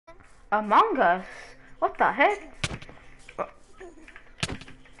Among Us? What the heck?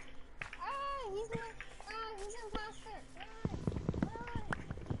 He's imposter. Run.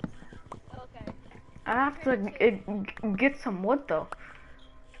 Okay. I have to get some wood though.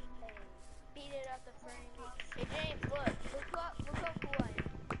 Beat it up the frame. Hey James, look how cool I am.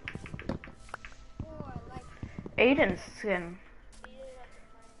 Ooh, I like Aiden's skin. beat it up the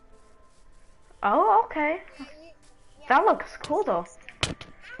frame. Oh, okay. That looks cool though.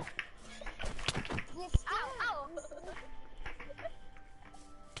 Ow! Ow!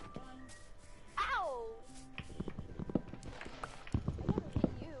 Ow! I didn't hit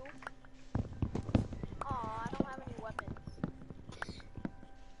you. Aw, I don't have any weapons.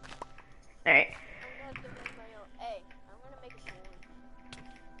 Alright. I'm gonna have to make my own. Hey, I'm gonna make a sword.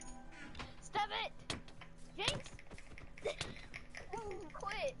 Stop it! James!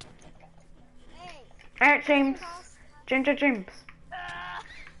 Quit! Hey! Alright, James. James. James.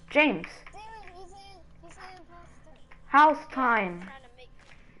 He's an imposter. House time. I'm trying to make...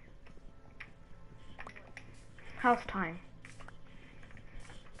 House time.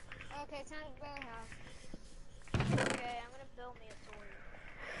 Okay, time to build a house. Okay, I'm gonna build me a sword.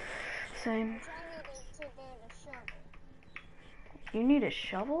 Same. I'm trying to build a shovel. You need a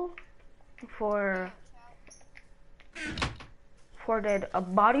shovel? For dead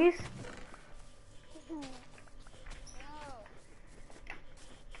bodies? No.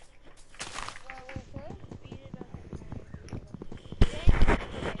 Well, we could beat it up.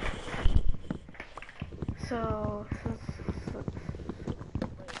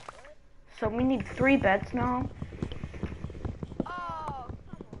 So we need 3 beds now. Oh, come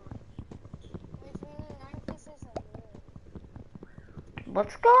on. Which we need 9 pieces of wood.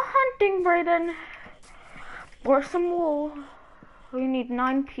 Let's go hunting, Brayden. Or some wool. We need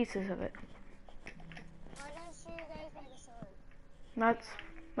 9 pieces of it. Why don't you guys make a sword?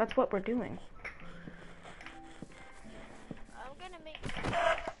 That's what we're doing. I'm gonna make...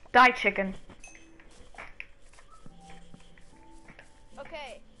 Die, chicken.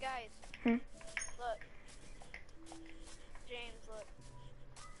 Okay, guys. Hmm? Look. James, look.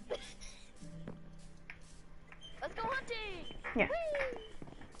 Let's go hunting! Yeah. Whee!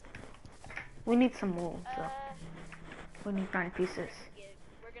 We need some wool, so we need 9 pieces.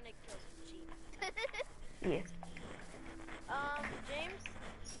 We're gonna kill some sheep. Yeah. James?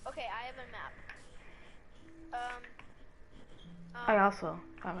 Okay, I have a map. I also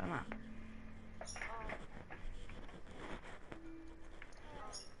have a map.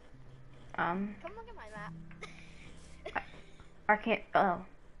 Come look at my map. I can't. Oh,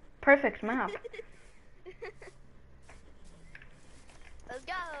 perfect map. Let's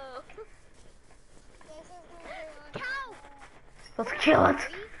go. Cow. Let's kill it.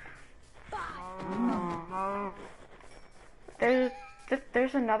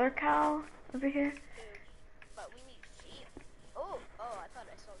 There's another cow over here. But we need sheep. Oh, I thought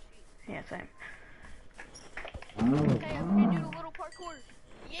I saw sheep. Yeah, same. Okay, I'm gonna do a little parkour.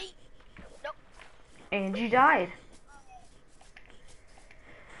 Yeet. Nope. And you died.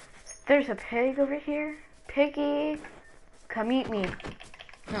 There's a pig over here. Piggy, come eat me.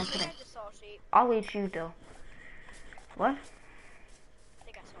 No, I'm kidding. I just saw sheep. I'll eat you though. What? I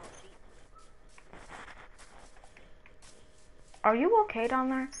think I saw a sheep. Are you okay down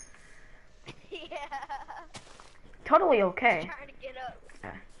there? Yeah. Totally okay. I'm trying to get up.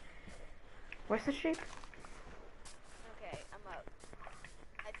 Okay. Where's the sheep? Okay, I'm up.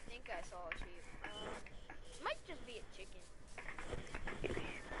 I think I saw a sheep. Might just be a chicken.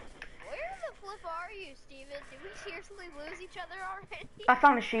 Where the flip are you, Steven? Did we seriously lose each other already? I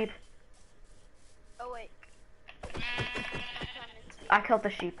found a sheep. Oh wait. I killed the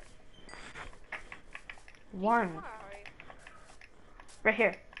sheep. One. Where are you? Right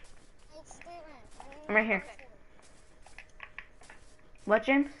here. It's Steven. I'm right here. Okay. What,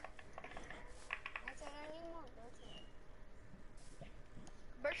 James? I said I need more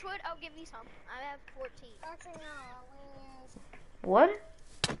birchwood. I'll give you some. I have 14. Actually, no. I'm gonna use... What?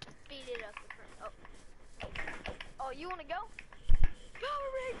 Speed it up. Oh, you wanna go? Power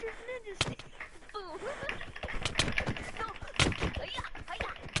Rangers Ninja Stick. Boom. Go. Hiya,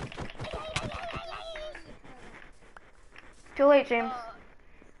 hiya. Too late, James.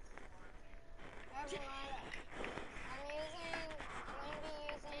 Steven,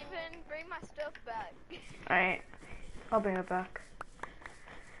 bring my stuff back. Alright. I'll bring it back.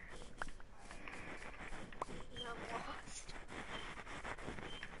 I'm lost.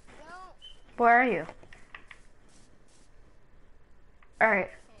 No. Where are you?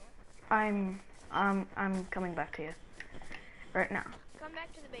 Alright. I'm coming back to you. Right now. Come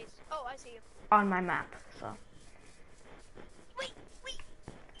back to the base. Oh, I see you. On my map, so. Wait.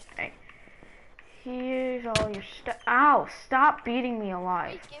 Alright. your stuff. Ow! Stop beating me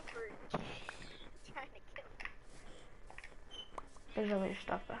alive. Wait, Gifford. Trying to kill me. There's all your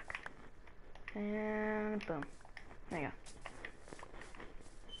stuff back. And boom. There you go.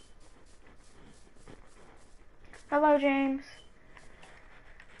 Hello, James.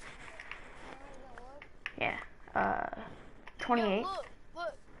 Yeah. 28. Yo,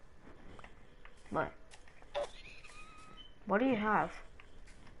 look. What? What do you have?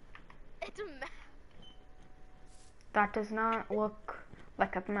 It's a map. That does not look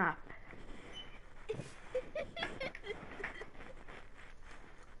like a map.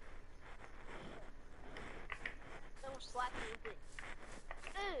 Don't slap me with it.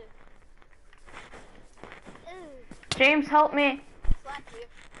 James, help me. Slap you.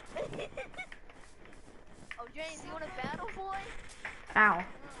 Oh, James, you want a battle, boy? Ow.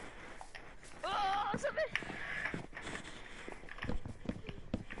 Oh, something.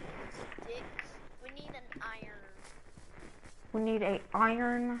 Sticks. We need an iron. We need a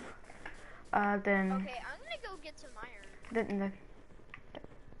iron. Then. Okay, I'm gonna go get some iron. Then.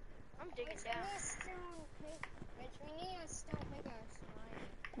 I'm digging down. We need a stone pickaxe.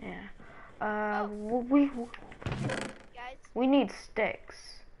 Yeah. Oh. Guys. We need sticks.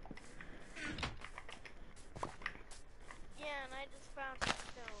 Yeah, and I just found some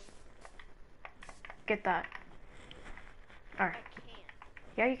stone. Get that. Alright. I can't.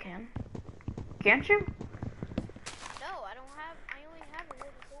 Yeah, you can. Can't you? No, I don't have. I only have a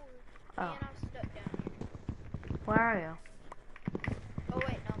wooden sword. Oh. And I'm stuck down here. Where are you? Oh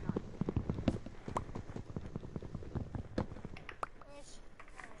wait, no, I'm not.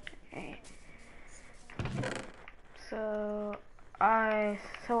 Okay. So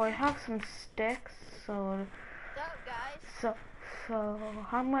I have some sticks. So What's up, guys? so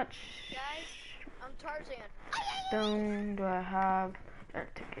how much Guys, I'm Tarzan. stone do I have there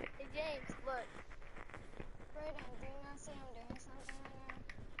to get? Hey James, look. Brayden, do you not see I'm doing something right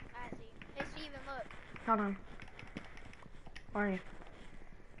now? I see. Hey Steven, look. Hold on. Where are you?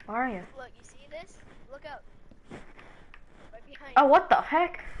 Where are you? Look, you see this? Look up. Right behind Oh, you. what the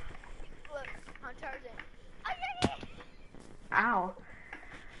heck? Look, I'm Tarzan. Ow.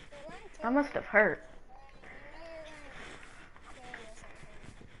 You're going to That must have hurt.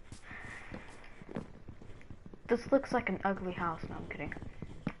 This looks like an ugly house. No, I'm kidding.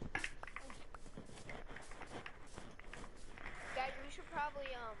 Guys, we should probably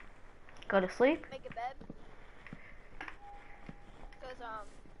Go to sleep? make a bed. Cause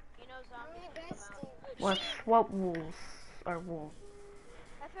you know zombies can come out. What wolves are wool?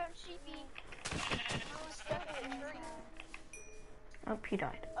 I found sheepy. I was stuck in a tree. Oh, he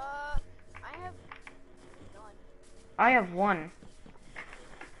died. I have none. I have one.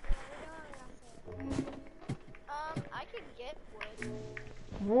 I can get wood.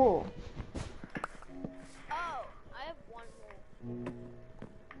 Wool. Oh, I have one wool.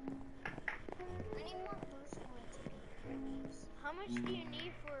 I need more potion wood to be. How much do you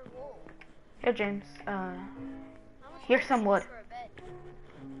need for wool? Here, James. How much Here's do some you wood. need for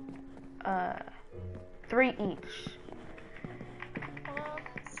a bed? 3 each.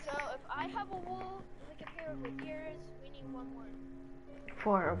 So if I have a wool, and we compare it with yours, we need one more.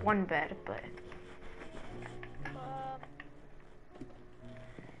 For one bed, but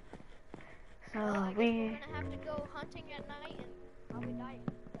so Well, I guess we. we're gonna have to go hunting at night and probably die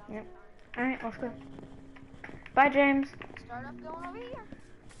 1,000 Yep. times. All right, let's go. Bye, James. Start up going over here.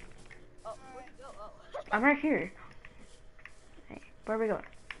 Oh, where'd you go? Oh. I'm right here. Hey, where are we going?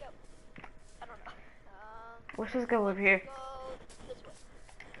 I don't know. Let's just go over here. Go this way.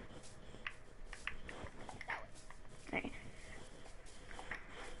 That way. Hey.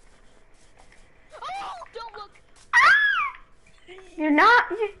 Oh, don't look.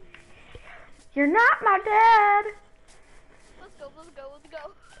 You're not my dad. Let's go.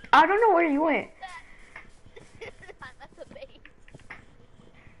 I don't know where you went. I'm at the base.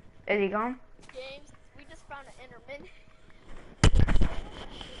 Is he gone? James, we just found an Enderman. Please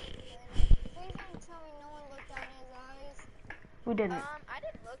don't tell me no one looked down his eyes. We didn't. I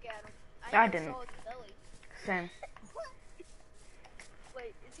didn't look at him. I just didn't. saw his belly. Same.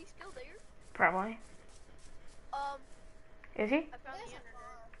 Wait, is he still there? Probably. Is he? I found the Enderman.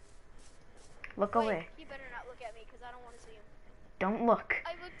 Look Wait, away. he better not look at me because I don't want to see him. Don't look.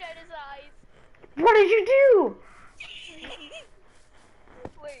 I looked at his eyes. What did you do?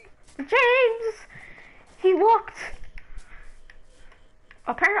 Wait. James! He looked.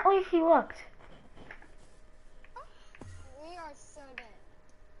 Apparently he looked. We are so dead.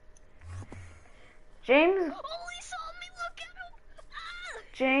 James, Oh, he saw me. Look at him. Ah!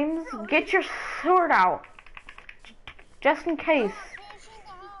 James, get your sword out. Just in case. Finishing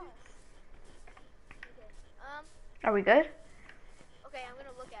the house. Okay. Are we good? Okay, I'm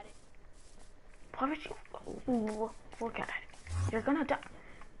gonna look at it. Why would you look at it? You're gonna die.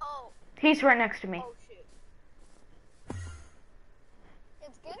 Oh. He's right next to me. Oh shit.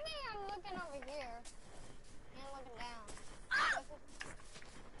 It's good thing I'm looking over here and looking down.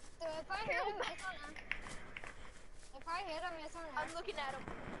 So if I hit him, it's on him. If I hit him, it's on him. I'm looking at him.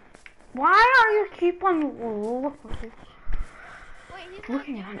 Why are you keep on Wait, he's not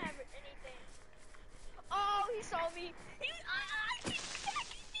looking doing at it? anything. Oh, he saw me. He's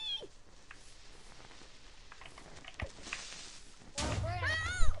attacking me. Well, Brayden,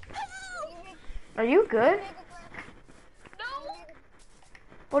 Help! you make, Are you you good? make a plan. No.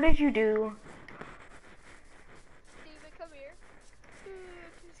 What did you do? Steven, come here. I'm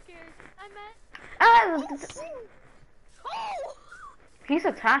too scared. I'm at. Ah, Oh! he's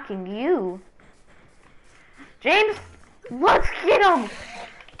attacking you. James, let's get him. And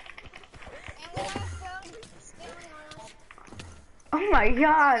the last girl stealing on us. Oh my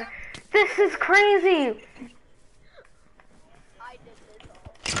god, this is crazy. I did this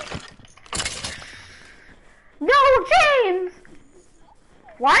all. No, James.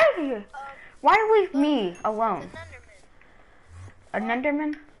 Why? Why leave me alone? The Nenderman. A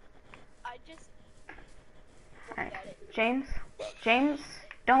Nenderman? I just. Alright, James,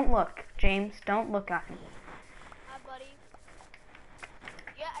 don't look. James, don't look at him. Hi, buddy.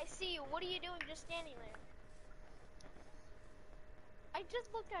 Yeah, I see you. What are you doing just standing there? I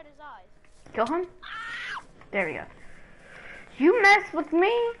just looked at his eyes. Kill him? There we go. You mess with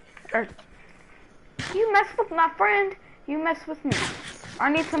me, or you mess with my friend, you mess with me. I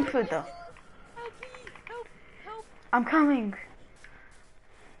need some food though. Help me! Help! Help! I'm coming.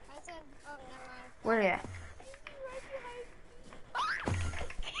 I said, oh, never mind. Where are you at? He's right behind me.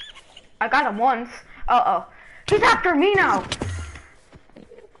 I got him once. Uh-oh. He's after me now.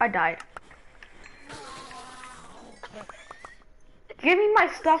 I died. Give me my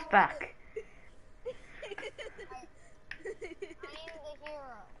stuff back. I am the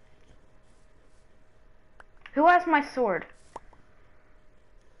hero. Who has my sword?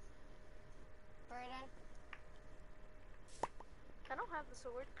 Brayden, I don't have the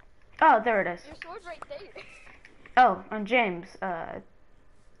sword. Oh, there it is. Your sword's right there. Oh, and James, I have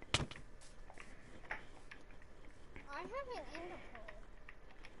an Enderpearl.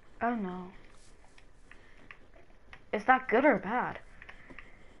 oh no. Is that good or bad?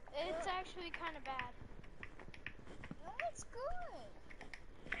 It's actually kind of bad. No, it's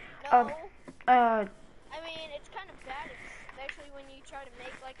good. No. Uh, I mean, it's kind of bad, especially when you try to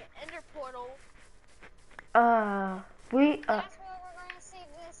make like an ender portal. That's what we're going to save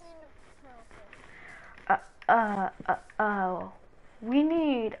this Enderpearl for. We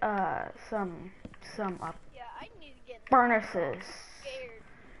need, some, Yeah, I need to get in the furnaces. scared.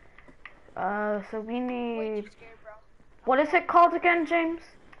 So we Way need, too scared, bro. what is it called again, James?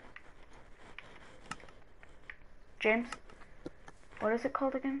 James? What is it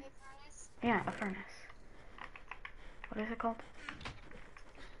called again? A furnace. Yeah, a furnace. What is it called?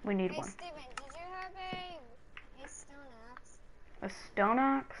 We need Hey, one. Steven, did you have a stone axe? A stone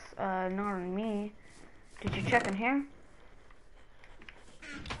axe? Not on me. Did you check in here?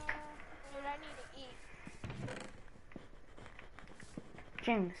 Dude, I need to eat.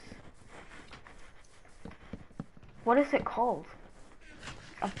 James. What is it called?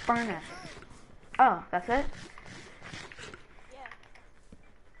 A furnace. Oh, that's it? Yeah.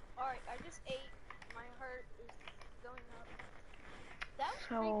 Alright, I just ate. My heart is going up. That was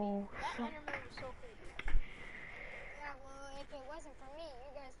So- creepy. That so- Enderman was so creepy. Yeah, well, if it wasn't for me,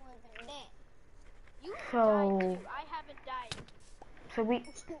 you guys would have been dead. You So- died too. I haven't died. So we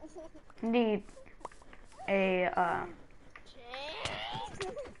need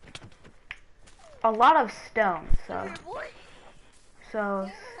a lot of stone, so Come here, boy. so Help.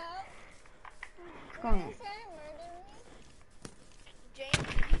 what's What going on? is that? Murder me? James,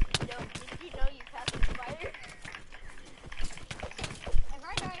 did you know you passed the spider? If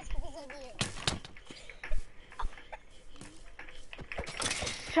I die, it's because of you.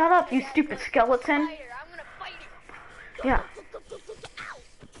 Shut up, you stupid skeleton. Spider, I'm gonna fight it. Yeah.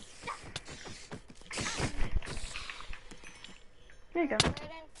 There you go. Brayden,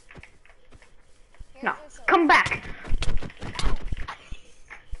 here's No, your sword. come back.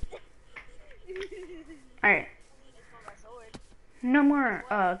 Alright, It's for my sword. no more,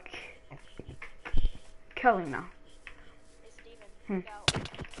 killing now. Hey, Steven, Hmm. look out.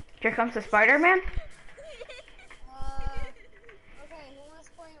 Here comes the Spider-Man. Okay, who wants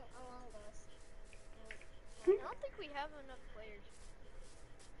to play Among Us? I don't think we have enough players.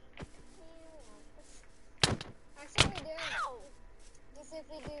 Actually, we do. Ow! Just if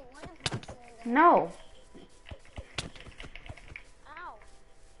we do one person, then No.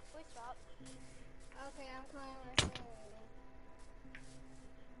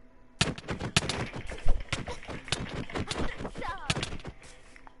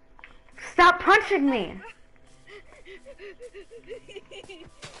 Stop punching me!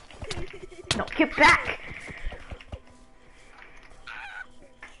 No, get back!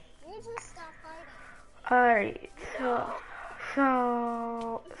 You just stop fighting. Alright,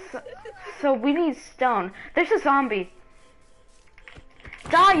 so we need stone. There's a zombie.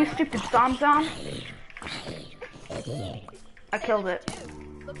 Die, you stupid zombie. I killed it.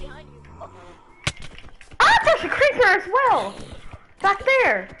 Look behind you. Oh. Ah, there's a creeper as well! Back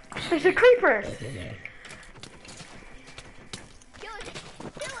there! There's a creeper! Kill it!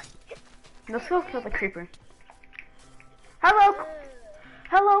 Kill it! Let's go kill the creeper. Hello!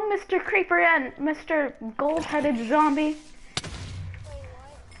 Hello, Mr. Creeper and Mr. Gold-headed Zombie. Wait,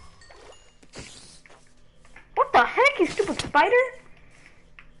 what? What the heck, you stupid spider?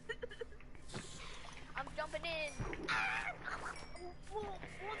 I'm jumping in.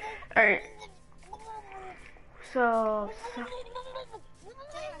 Alright. So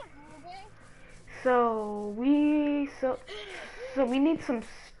we need some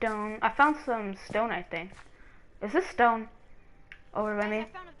stone. I found some stone, I think. Is this stone? Over by Guys, me? I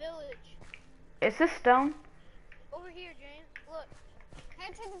found a village. Is this stone? Over here, James. Look.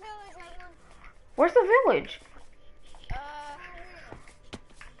 Head to the village, everyone. Where's the village?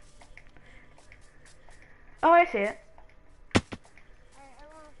 Oh, I see it.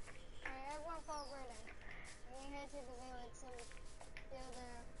 Everyone follow Brayden. We head to the village to build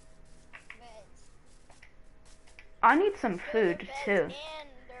their beds. I need some food Beds too. and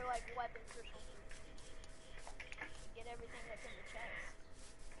they're like weapons or something. Get everything that's in the chest.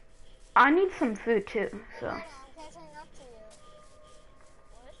 I need some food too. So Brayden, I'm catching up to you.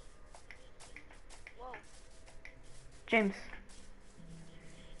 What? Whoa. James,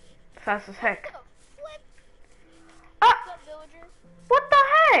 fast as heck. What the flip? Ah! What's up, villager? What the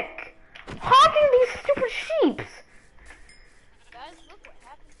heck? Hogging these stupid sheeps. Guys, look what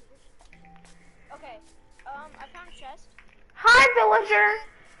happened to this. Okay. I found a chest. Hi, villager.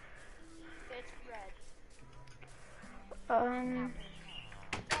 It's red.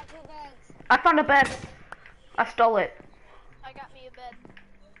 Got 2 beds. I found a bed. I stole it. I got me a bed.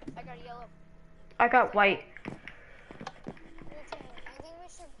 I got a yellow. I got white. Me too. I think we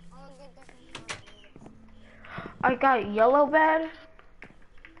should all get different colors. I got yellow bed.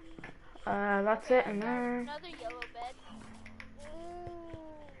 That's it. And then Another yellow bed. Ooh.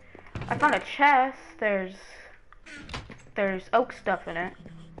 I found a chest. There's oak stuff in it.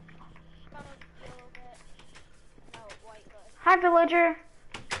 Found a yellow bed. No, white bed. Hi, villager. I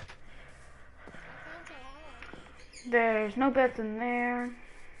found some more. There's no beds in there.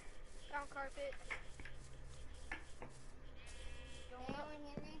 Found carpet. Anyone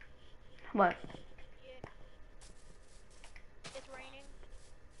hear me? What? Yeah. It's raining.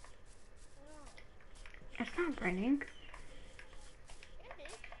 No. It's not raining. It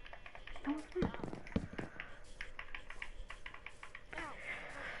is. No, it's not. Now,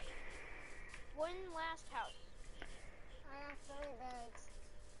 one last house. I have 3 beds.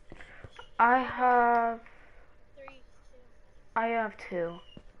 I have 3, 2. I have 2.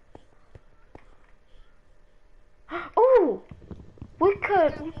 Oh, we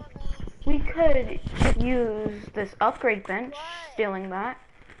Got 4 could beds. use this upgrade bench. What? Stealing that.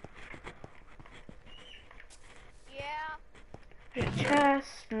 Yeah. There's a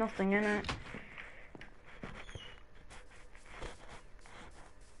chest. Nothing in it.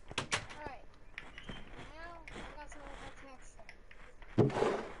 Alright. Now I got some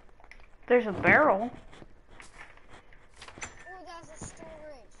protection. There's a barrel. Oh, that's a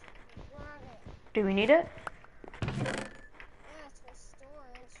storage. Grab it. Do we need it? Yeah, it's for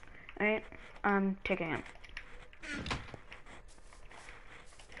storage. Alright, I'm taking it.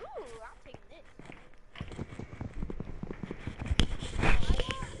 Ooh, I'm taking this.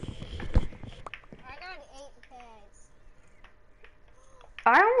 I got 8 beds.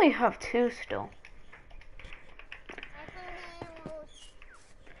 I only have 2 still. I found an emerald.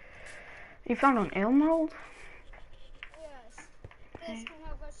 You found an emerald? Yes. This can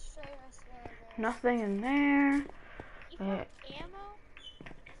help us trade our villages. Nothing in there. You found Uh, ammo?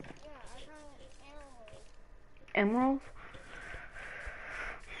 Yeah, I found an emerald. Emerald?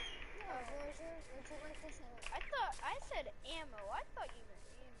 Yeah, villager, would you like this emerald? I said ammo. I thought you meant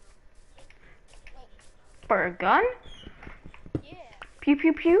ammo. For a gun? Yeah. Pew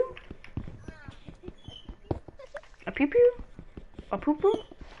pew pew? A pew pew? A poo poo?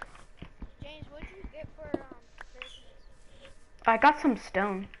 James, what'd you get for Christmas? I got some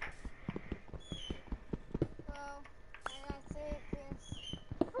stone. Well, I got 3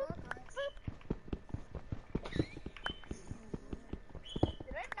 PS4 cards.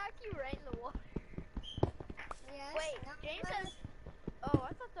 Did I knock you right in the water? Yes. Wait, not James bad. says. Oh,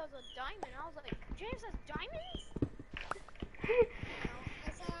 I thought that was a diamond. diamond. I was like, James has diamonds? I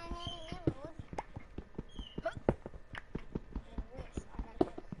said I had an emerald. I wish I had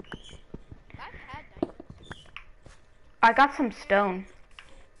emeralds. I've had diamonds. I got some stone.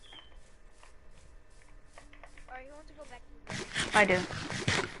 Alright, who wants to go back to the base? I do. Yeah,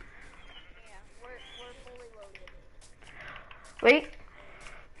 we're fully loaded. Wait. Wait,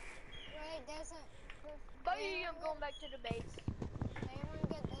 there's a... Bye, I'm going back to the base. Anyone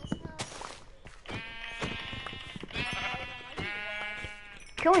get this house?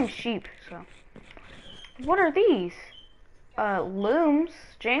 Killing sheep, so. What are these? Looms.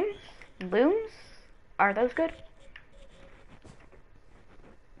 James? Looms? Are those good?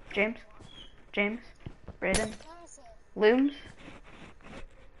 James? James? Brayden? Looms?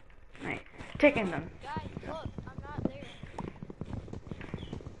 Right. Taking them. Guys, look, I'm not there.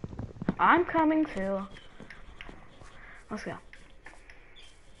 I'm coming too. Let's go. I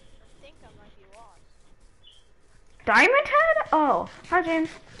think I might be lost. Diamond Head? Oh, hi James.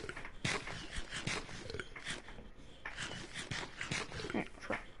 Let's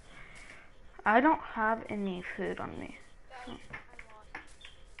go. I don't have any food on me. Guys, I'm lost.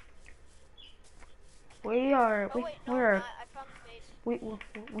 We are. Oh wait, no, We're. I found the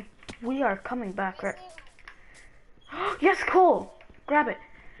base. We are coming back, right? Yes, coal. Grab it.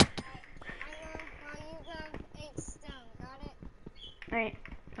 I know how you got 8 stone. Got it? Alright,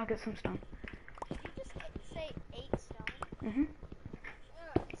 I'll get some stone. Did you just say 8 stone? Mhm.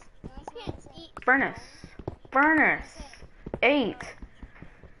 Yes. That's You what can't I said. eat Furnace. stone. Furnace. 8.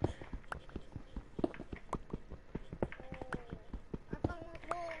 I found my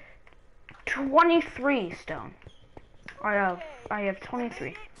coal. 23 stone. I have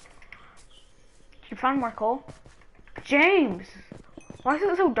 23. You found more coal? James! Why is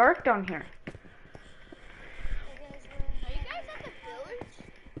it so dark down here? Because Are you guys at the village?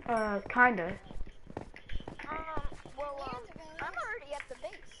 Kinda. Well, I'm already at the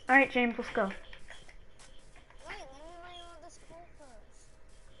base. Alright, James, let's go. wait, let me lay all this coal first.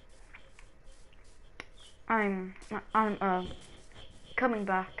 I'm coming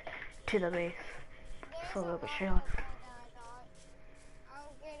back to the base. There's Slowly a but lot surely. outside that I got.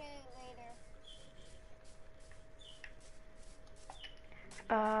 I'll get it later.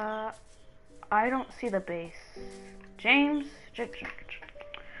 I don't see the base. James, James,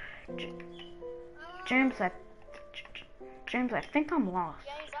 James, I think I'm lost.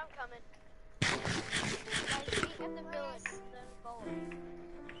 Guys, I'm coming. Guys, meet at the village, then follow me.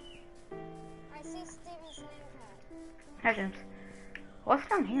 I see Steven's name tag. Hi, James. What's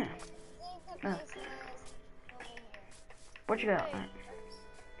down here? I think the place was over here. Where'd you go? Wait. Alright.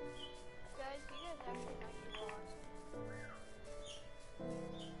 Guys, you guys actually might be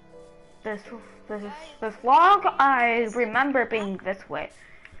lost. This log, I remember being this way.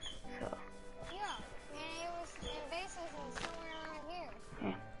 So, Yeah, and it was in bases and somewhere around here.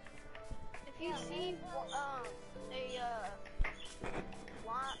 yeah. If you see,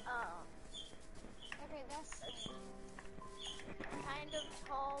 Okay, that's kind of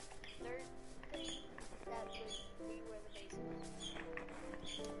tall dirt thing, that would be where the base is.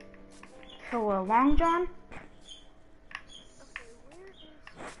 So, Long John? Okay, where is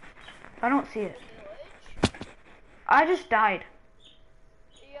I don't see the it. village? I just died.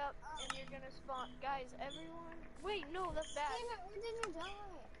 Yep, and you're gonna spawn. Guys, everyone. Wait, no, that's bad. Steven, where did you die?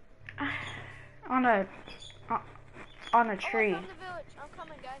 On a Oh, I tree. found the village. I'm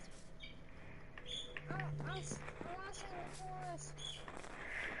coming, guys. I'm lost in the forest.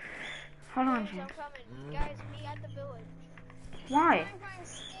 Hold on, James, I'm James. coming. Guys, meet at the village. Why? I'm trying to find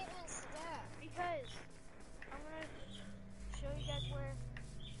Steven's stuff. Because I'm gonna show you guys where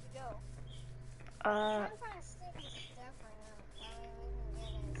to go. I'm trying to find Steven's stuff right now. That way we can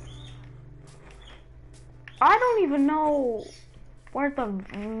get his stuff. I don't even know where the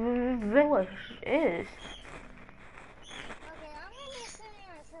village is. Okay, I'm gonna be sitting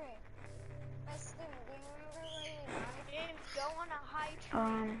on a tree. But Steven, do you remember where you died? James, go on a high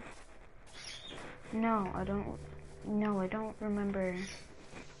tree. No, I don't. No, I don't remember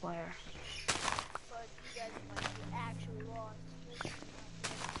where. But you guys might be actually lost.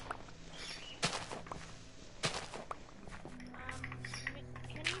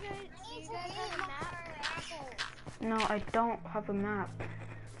 Can you guys, do you guys have a map? No, I don't have a map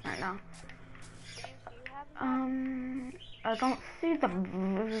right now. James, do you have a map? I don't see the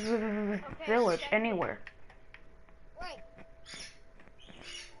village second. anywhere. Wait.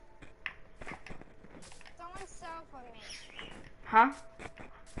 Someone south of me. Huh?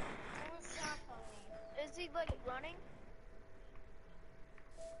 Someone south of me. Is he like running?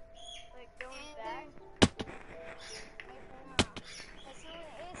 Like going And back? like, no. But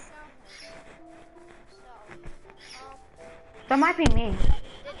someone is south of me. That might be me. Did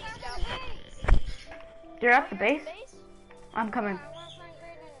he stop? You're at the You're base? at the base? I'm I coming. want to find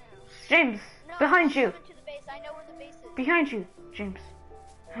Brayden now. James, No, behind I'm you. coming to the base. I know where the base is. Behind you, James.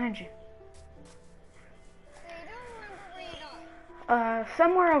 Behind you. So you don't remember where you died?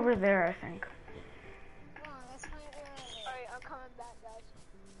 Somewhere over there, I think. Come on, let's find you over there. Alright, I'm coming back, guys.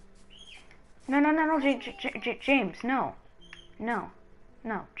 No, James, no.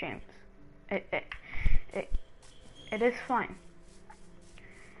 No, James. It is fine.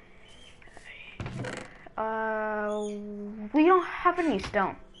 We don't have any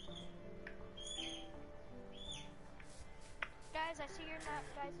stone. Guys, I see your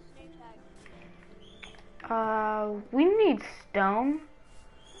guys' name tag. We need stone.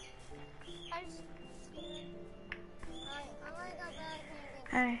 I just... I'm gonna go back and get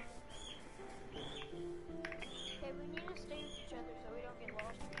Hey. Okay, we need to stay with each other so we don't get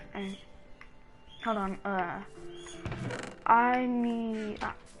lost. Hey. Hold on, I need,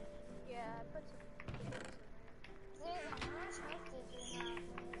 Yeah, I put some things in there. Steven, how much health did you have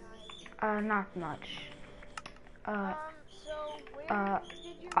when you died? not much. So where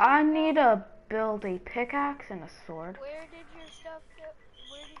did your I need to build a pickaxe and a sword. Where did your stuff go?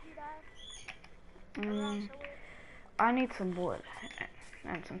 Where did you die? Around somewhere? I need some wood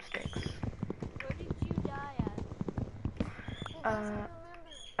and some sticks. Where did you die at? He doesn't remember.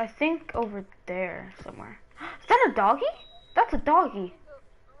 I think over there somewhere. Is that a doggy? That's a doggy.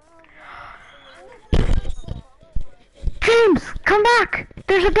 James, come back!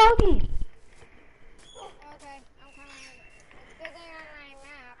 There's a doggy! Okay, I'm coming. It's good thing on my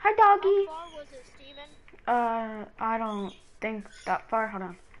map. Hi, doggy. How far was it, Steven? I don't think that far. Hold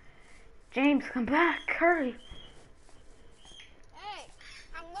on. James, come back. Hurry. Hey,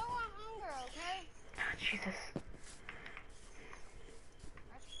 I'm low on hunger, okay? Jesus.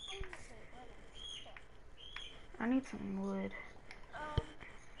 I need some wood.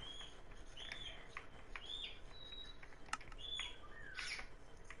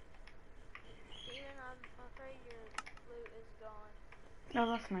 Steven, I'm afraid your loot is gone. Oh,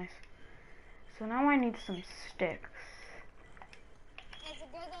 that's nice. So now I need some sticks. It's a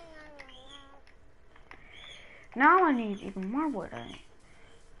good thing on my map. Now I need even more wood. I'm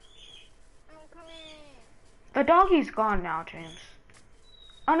coming. The doggy's gone now, James.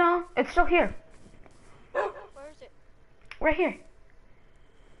 Oh no, it's still here. Where is it? Right here.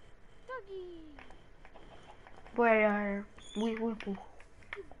 Doggy! Where are we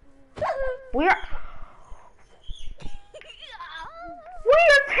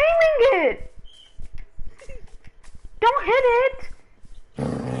are taming it. Don't hit it.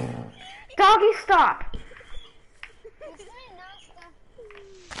 Doggy, stop. It's fine, now stuff.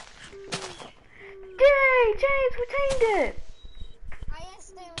 Yay, James, we tamed it. I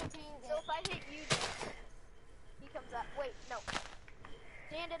instantly retained So it. if I hit you, he comes up. Wait, no.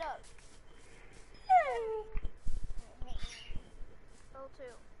 Stand it up. L2.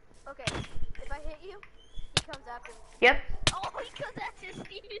 Okay, if I hit you, he comes after me. Yep. Oh, he comes after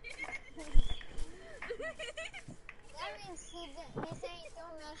Steven. That means he's saying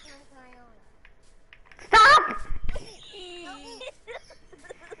don't mess with my owner. Stop.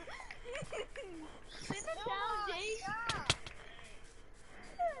 Sit down, James. Stop.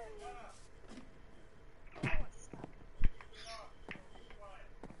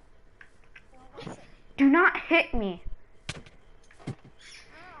 Do not hit me.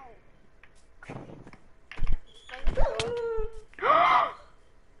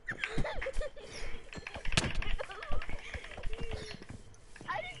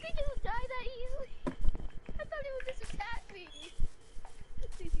 I didn't think it would die that easily. I thought it would just attack me.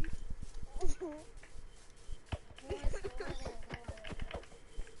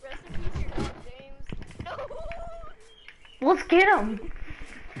 Rest in peace, your dog, James. No! Let's get him.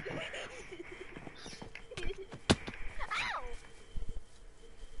 Ow!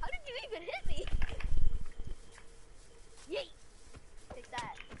 How did you even hit me? Yay! Take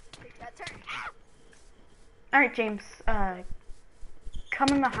that. Take that turn. Ow! Alright, James, come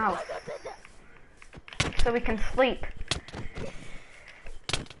in the house so we can sleep.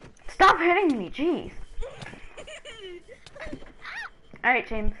 Stop hitting me, jeez. Alright,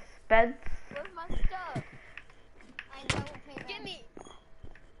 James, beds. Where's my stuff? I don't think Give me.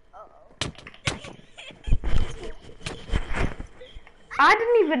 Uh-oh. I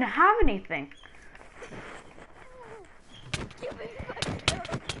didn't even have anything. Give me my stuff.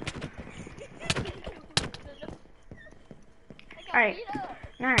 I got Alright. beat up.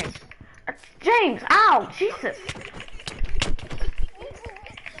 Alright. James, ow, Jesus.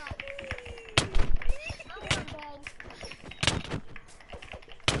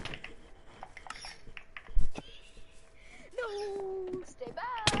 No!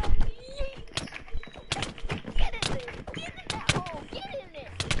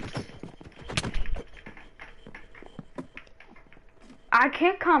 I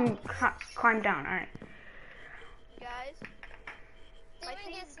can't climb down. All right. Guys, my Steven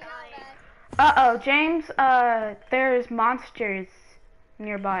team's gets yelled dying. at. Uh-oh, James, there's monsters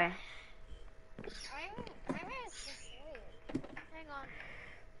nearby. I'm asleep. Hang on.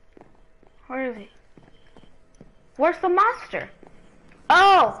 Where is he? Where's the monster?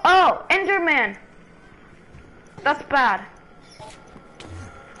 Oh, Enderman. That's bad. I'm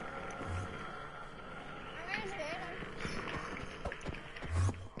ready to hit him.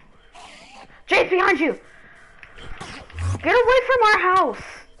 James, behind you. Get away from our house.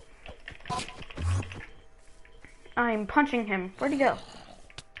 I'm punching him. Where'd he go?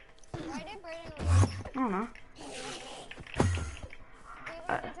 Why did Brayden leave? I don't know. Steven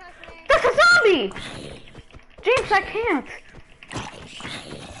attacked me. That's a zombie! James, I can't.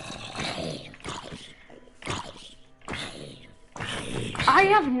 I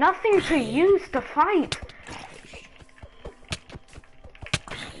have nothing to use to fight.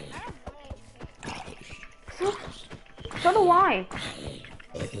 I have 1 HP. So do I.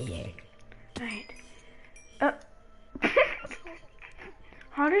 Right.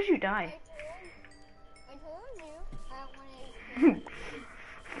 How did you die? I told you I have 1 HP.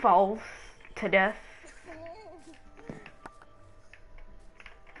 Falls to death.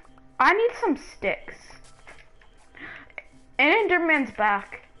 I need some sticks. And Enderman's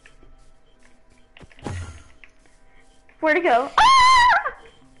back. Where'd he go? Ah!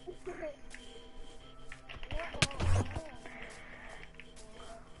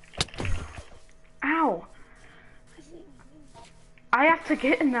 Ow. I have to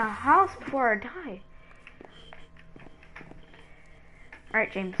get in the house before I die.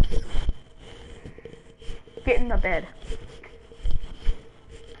 Alright, James. Get in the bed.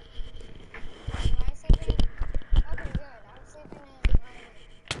 Am I sleeping? Okay, good. I'm sleeping in my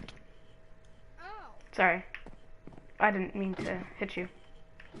room. Oh. Sorry. I didn't mean to hit you.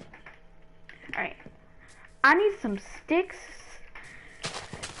 Alright. I need some sticks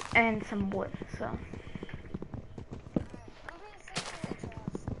and some wood, so. I'm gonna sleep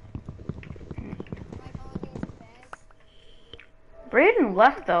in the chest. Like all these beds. Brayden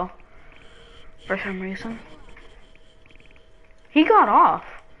left though. For some reason. He got off.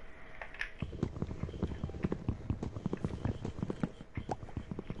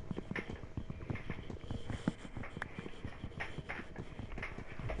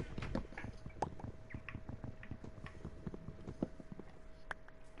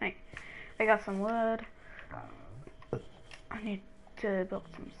 Hey, I got some wood. I need to build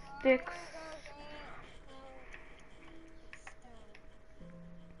some sticks.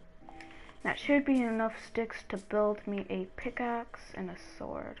 That should be enough sticks to build me a pickaxe and a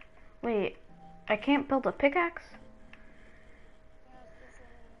sword. Wait, I can't build a pickaxe?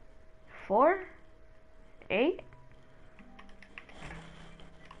 4? 8?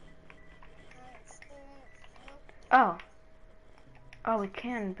 Oh. Oh, we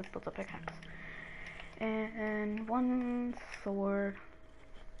can build a pickaxe. And 1 sword.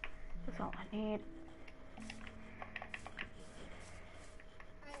 That's all I need.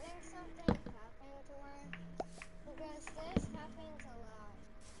 I think something happened to her. Because this happens a lot.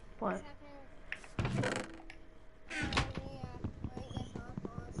 What? This happened where he gets off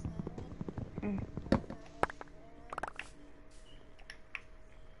all of a sudden. Mm.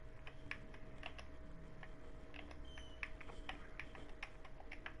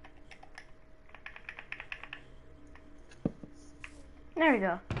 There we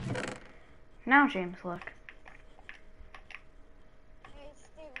go. Now, James, look. Hey,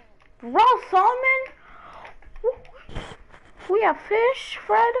 Steven. Raw salmon? We have fish,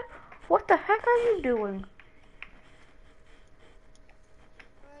 Fred? What the heck are you doing?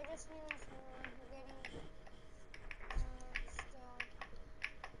 I just realized we're getting still.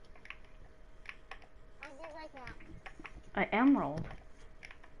 I'll be right back. An emerald.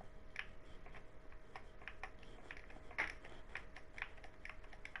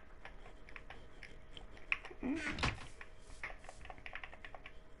 Mm.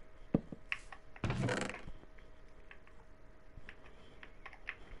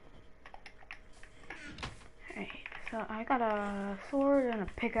 Alright, so I got a sword and a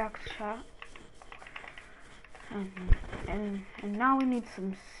pickaxe shot. And now we need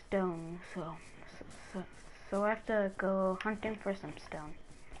some stone, so I have to go hunting for some stone.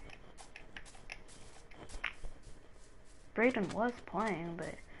 Brayden was playing,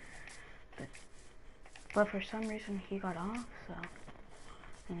 but for some reason he got off, so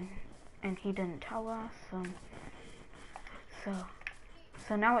and he didn't tell us,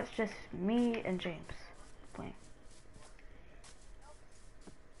 so now it's just me and James playing.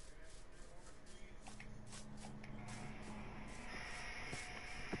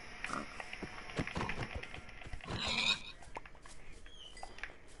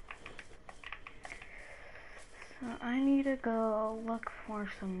 go look for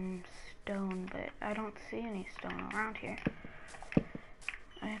some stone, but I don't see any stone around here.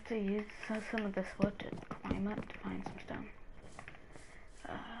 I have to use some of this wood to climb up to find some stone.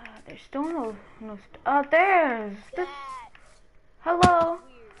 There's still no oh, there's this. Hello.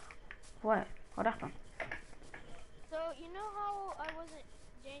 Weird. What? What happened? So you know how I wasn't,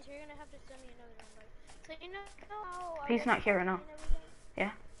 James? You're gonna have to send me another invite. So you know how I He's not wasn't here talking now. and everything?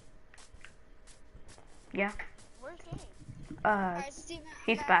 Yeah. Yeah. Where's James? Alright, Steven, I'm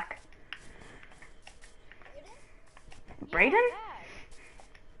He's back. Brayden? Brayden? Yeah, back.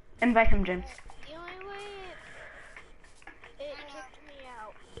 Invite him, James. The only way it I know. kicked me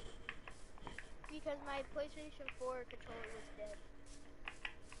out because my PlayStation 4 controller was dead.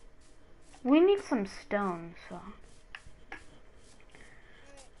 We need some stone, so. I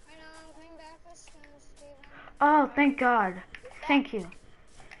know, I'm coming back with stone, Steven. Oh, thank God. Thank you.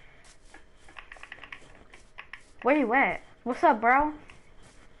 Where you at? What's up, bro?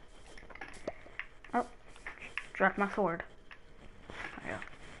 Oh, dropped my sword. There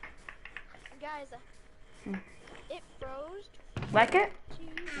Guys, Hmm. it froze. you go. Like it? To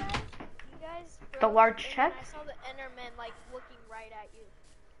you guys, The froze, large and chest? then I saw the Enderman like looking right at you.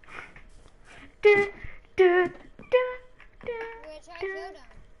 Do, do, do, do, Which I do. killed him.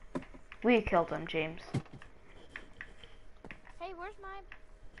 We killed him, James. Hey, where's my?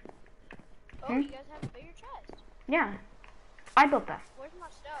 Oh, Hmm? you guys have a bigger chest. Yeah, I built that. Where's my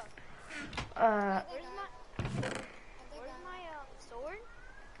stuff? I Where's think my? I think Where's I- my sword?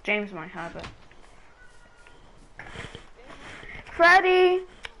 James might have it. Freddy!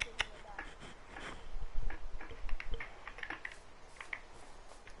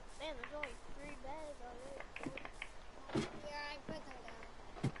 Man, there's only 3 beds already. Yeah, I put them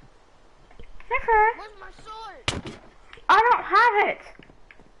down. Hey, Fred. Where's my sword? I don't have it.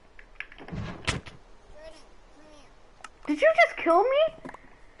 Brayden, come here. Did you just kill me?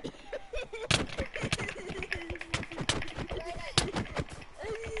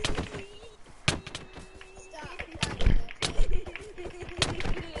 Stop.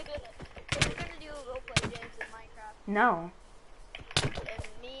 We're gonna do a roleplay, James, in Minecraft. No. And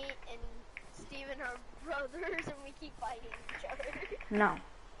me and Steven are brothers, and we keep fighting each other. No.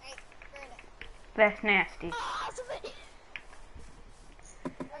 Hey, Brayden. That's nasty. Oh, somebody! I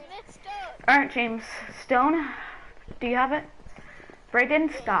messed up. Alright, James. Stone? Do you have it?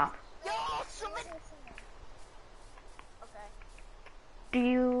 Brayden, stop. Yo, somebody! Okay. Do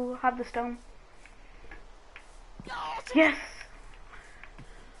you have the stone? Yo, Yes!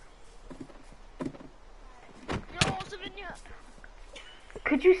 somebody!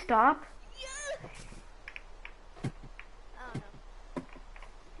 Could you stop? I don't know.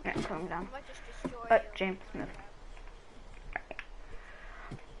 Yeah, calm down. I might just destroy you. James Smith.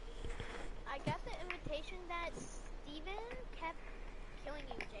 I got the invitation that Steven kept killing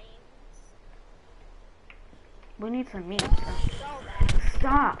you, James. We need some meat. So bad.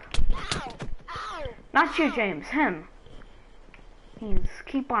 Stop! Ow! Ow! Not you, James. Him. He's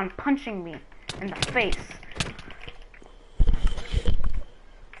keep on punching me in the face.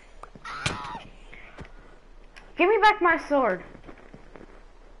 Give me back my sword.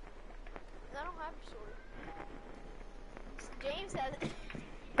 I don't have a sword. James has it.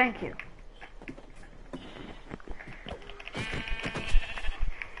 Thank you.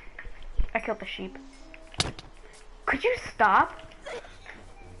 I killed the sheep. Could you stop?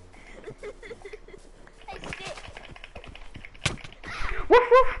 Hey, stick. Woof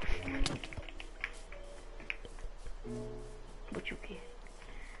woof! What you get?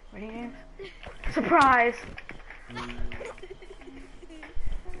 Ready, James? Surprise!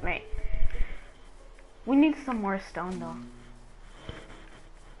 Wait. We need some more stone though.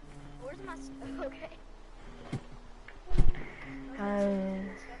 Where's my okay.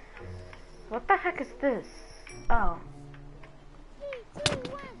 What the heck is this? Oh. 3,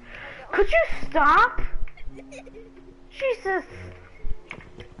 2, 1. Could you stop? Jesus.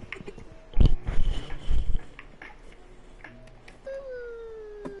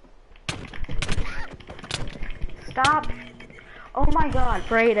 Stop. Oh my God,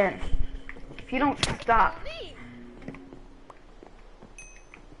 Brayden. If you don't stop.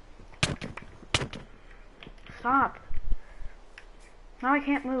 Stop. Now I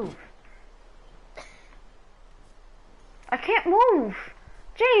can't move. I can't move.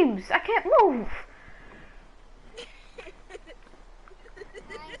 James, I can't move. I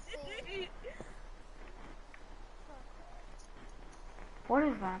see. What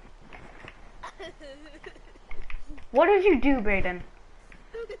is that? What did you do, Brayden?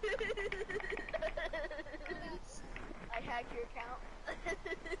 I hacked your account.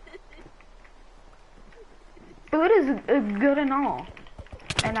 Food is good and all,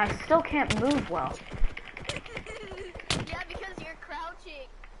 and I still can't move well. Yeah, because you're crouching.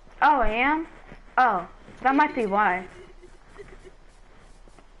 Oh, I am? Oh, that might be why. And you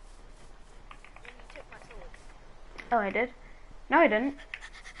took my sword. Oh, I did? No, I didn't.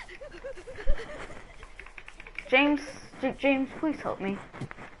 James, James, please help me.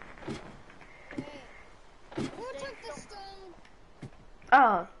 Wait. Who took the stone?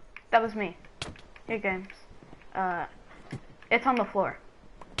 Oh, that was me. Here, James. It's on the floor.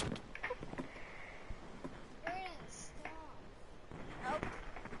 Brayden, stop. Nope.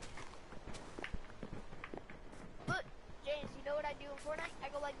 Look, James, you know what I do in Fortnite? I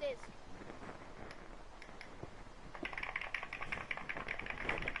go like this.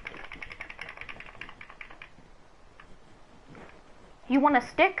 You want a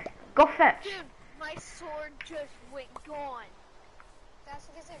stick? Go fetch. Dude, my sword just went gone. That's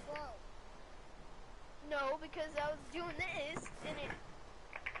because it broke. No, because I was doing this, and it...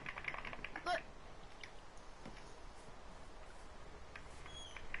 Look.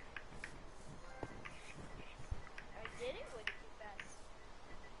 I did it way too fast.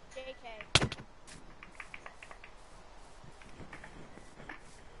 JK.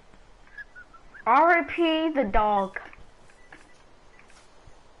 R.I.P. the dog.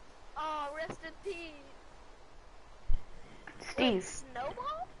 Oh, rest in peace. Steve. Wait,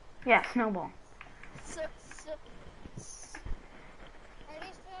 Snowball? Yeah, Snowball. So, How do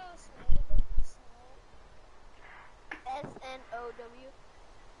you spell snow? S-N-O-W.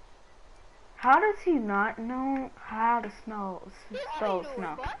 How does he not know how to spell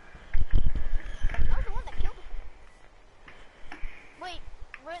snow? What? I was the one that killed him. Wait,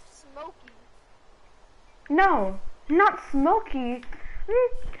 Rip Smokey. No, not Smokey.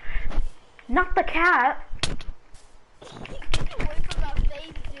 Not the cat. Get away from my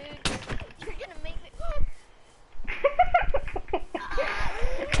face, dude. You're gonna make me...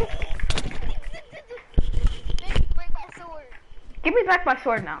 Baby, break my sword. Give me back my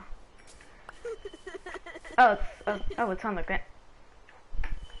sword now. Oh, it's on the ground.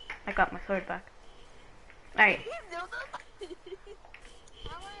 I got my sword back. Alright. I'm gonna go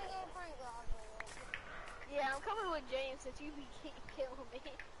find gravel. Yeah, I'm coming with James since you keep killing me.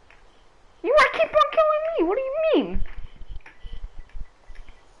 You are keep on killing me. What do you mean?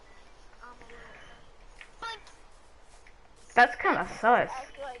 I'm a little... That's kind of sus.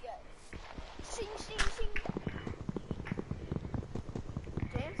 Act like a... Shing, shing, shing.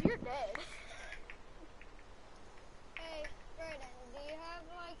 James, you're dead. Hey, Brayden, do you have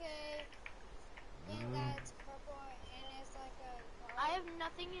like a thing that's purple and it's like a... I have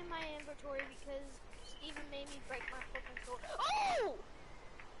nothing in my inventory because Steven made me break my flipping sword. Oh!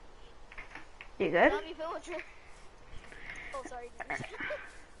 You good? Zombie villager. Oh, sorry, James.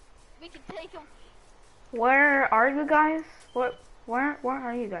 We can take him. Where are you guys? Where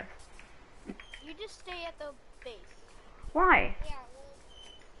are you guys? You just stay at the base. Why? Yeah, well,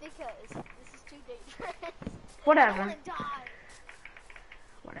 Because this is too dangerous. Whatever. I wanna die.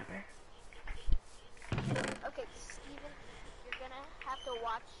 Whatever. Okay, Steven, you're gonna have to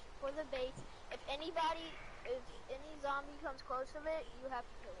watch for the base. If any zombie comes close to it, you have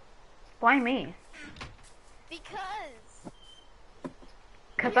to kill it. Why me? Because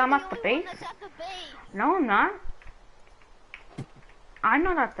I'm at the only base? one that's at the base. No, I'm not. I'm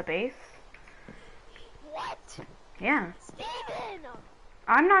not at the base. What? Yeah. Steven!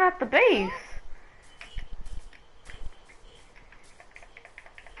 I'm not at the base.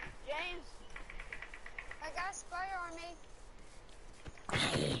 James, I got a spider on me.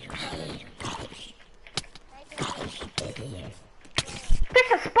 Right there.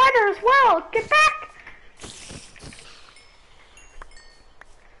 There's a spider as well. Get back.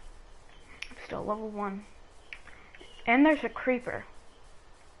 I'm still level 1. And there's a creeper.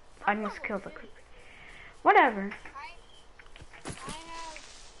 I must kill the creeper. Whatever. I have the 3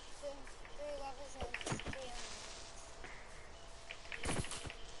 levels of experience.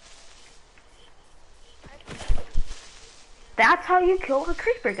 That's how you kill a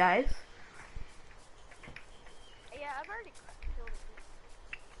creeper, guys. yeah, I've already killed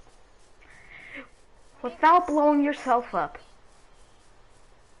it. Without blowing yourself up.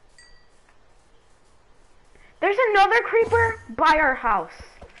 There's another creeper by our house.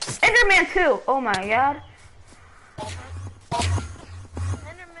 Enderman too. Oh my god. Enderman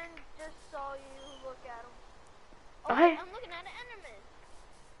just saw you. Look at him. Oh, Okay. I'm looking at an Enderman.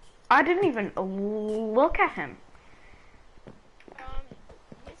 I didn't even look at him.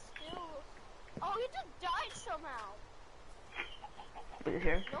 He's still... Oh, he just died somehow. Who's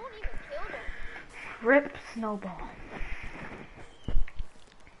here? No one even killed him. Rip Snowball.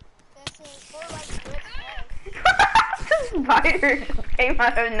 This is Or like Rip Head. Spider just came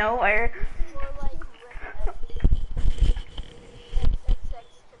out of nowhere. Or like XXX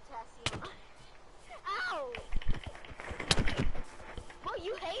Tentacion. Ow! Well,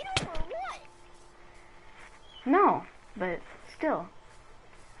 you hate him or what? No, but still.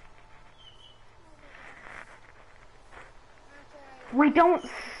 We don't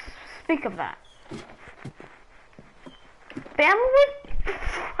speak of that. Family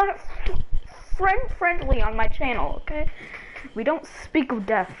friendly on my channel, okay? We don't speak of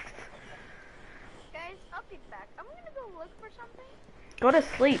death. Guys, I'll be back. I'm gonna go look for something. Go to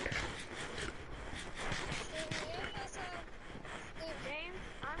sleep. James,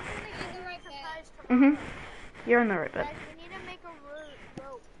 I'm gonna give you a surprise tomorrow. Mhm. You're in the right bed. Guys, we need to make a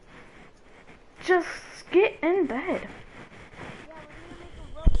rope. Just get in bed. Yeah, we need to make a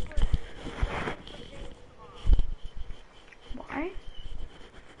rope for James tomorrow. Why?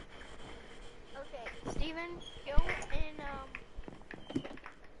 Okay, Steven, go in,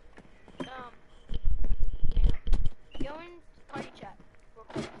 go in party chat real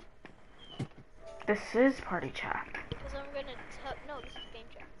quick. This is party chat. Because I'm gonna tell, no, this is game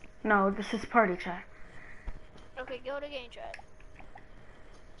chat. No, this is party chat. Okay, go to game chat.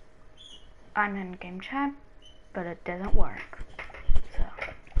 I'm in game chat, but it doesn't work. So,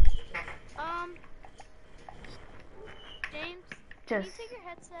 James, can you just, take your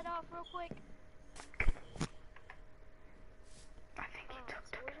headset off real quick? I think he took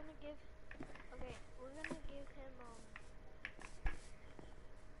So we're gonna give, okay, we're gonna give him,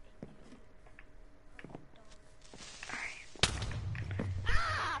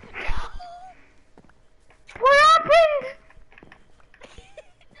 Ah! No! What happened?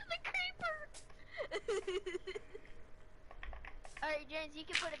 The creeper! Alright, James, you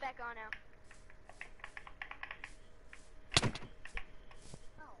can put it back on now.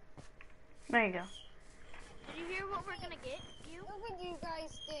 There you go. Did you hear what we're gonna get you? What would you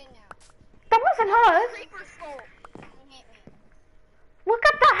guys do now? That wasn't us. Creeper skull. Don't hit me. Look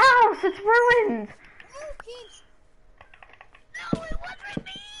at the house. It's ruined. No, kids. No, it wasn't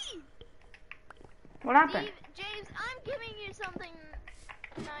me! What happened? James, I'm giving you something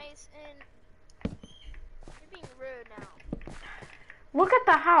nice and you're being rude now. Look at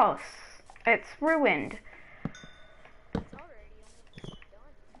the house. It's ruined. It's already almost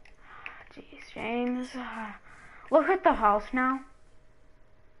done. Jeez, James. Look at the house now.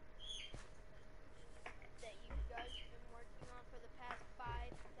 That you guys have been working on for the past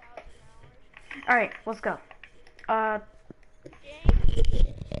 5,000 hours. Alright, let's go. James,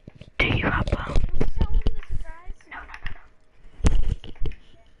 Do you have bones? can we tell him the surprise? No.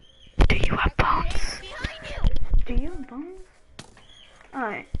 Do you have bones? James, behind you! Do you have bones?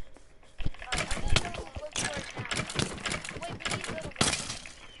 Alright. I'm gonna go look for it now. Wait, we need little ones.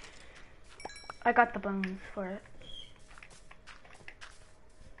 I got the bones for it.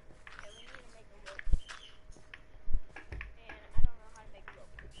 Okay, we need to make a rope. And I don't know how to make a rope.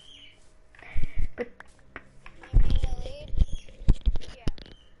 But You need a lead? Yeah.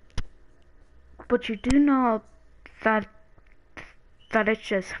 but you do know that it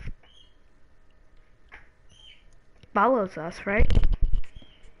just follows us, right? Yeah,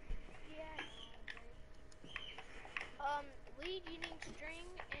 I know, but... lead, you need string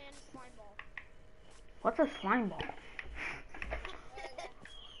and slime ball. What's a slime ball?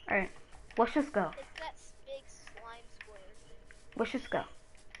 Alright, let's just go. It's that big slime square thing Let's just go.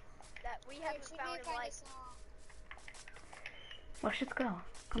 that we haven't found in like... Let's just go.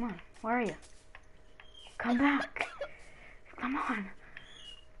 Come on. Where are you? Come back. Come on.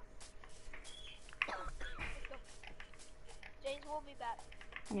 James, we'll be back.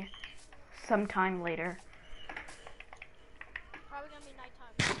 Yeah. Sometime later. Probably gonna be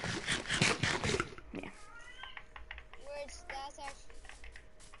nighttime. Yeah. That's actually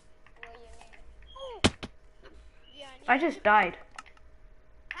what you need. Oh! Yeah, I just died.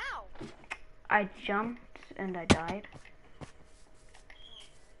 How? I jumped and I died. You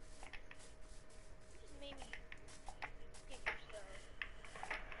just made me get your stuff.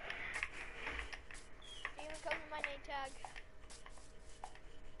 Steven, come with my name tag.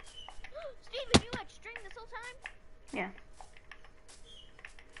 Steven, you had string this whole time? Yeah.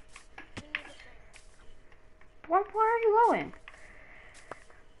 We need the string. Where are you going?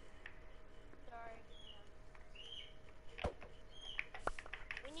 Sorry.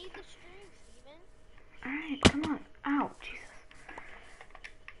 We need the string, Steven. Alright, come on. Ow, Jesus.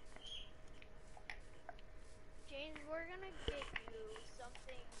 James, we're gonna get you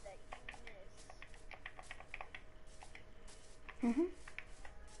something that you miss. Mhm.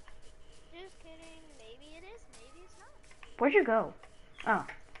 Just kidding. Maybe it is, maybe it's not. Where'd you go? Oh.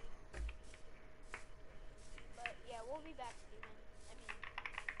 But yeah, we'll be back.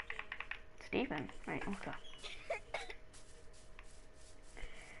 Steven. Right, okay.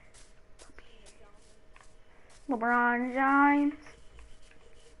 LeBron James.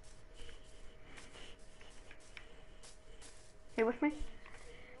 You with me?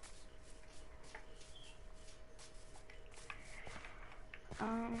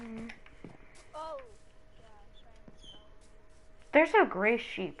 Oh, gosh, I almost fell. There's a gray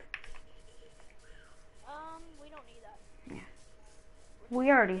sheep. We don't need that. Yeah.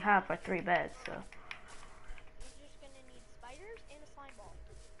 We already have our 3 beds, so. We're just gonna need spiders and a slime ball.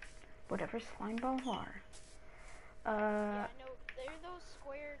 Whatever slime balls are. Yeah, no, they're those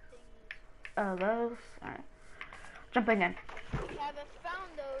square thingies. Those. Alright. Jumping in. We haven't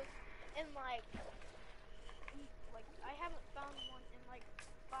found those in like I haven't found one in like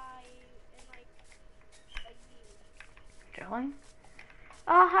a year. Drilling.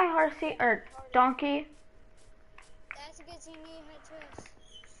 Oh, hi, Horsey. Or Donkey. That's a good thing you had to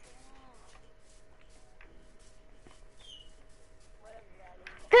Whatever that is.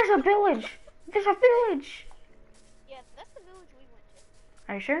 There's a village. There's a village. Yeah, that's the village we went to.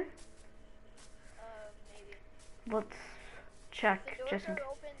 Are you sure? Maybe. Let's check. If the doors Just in are case.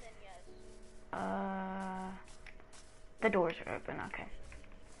 open, then yes. The doors are open. Okay.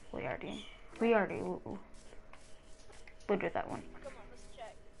 We already looted that one. Come on, let's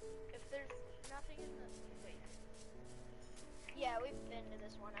check. If there's nothing in the wait. Yeah, we've been to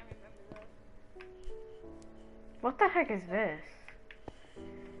this one. I remember though. What the heck is this?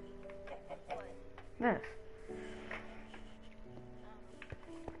 What? This.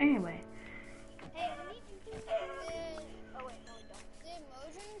 Anyway. Hey, we need you to. Oh wait, no, we don't. Did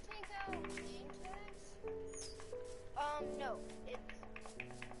Mojang take out name tags? No, it's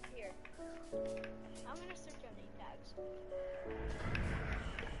here. I'm gonna search on name tags.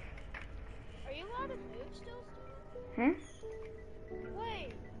 Are you allowed to move still, Steven?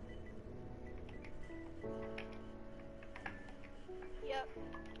 Wait. Yep.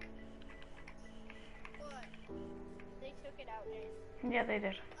 What? They took it out, Jane. Yeah, they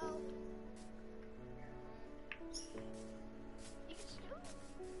did. Oh. You can still.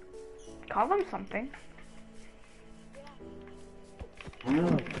 Call them something. Yeah.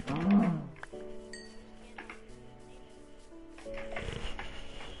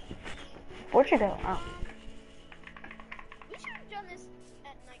 Where'd you go? Oh. We should have done this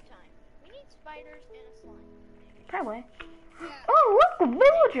at nighttime. We need spiders and a slime. Probably. Yeah. Oh, look, the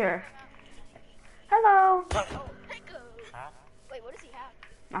villager. Hello. Oh, Pico! Wait, what does he have?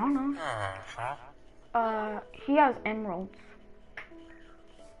 I don't know. He has emeralds.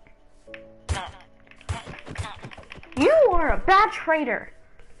 You are a bad trader.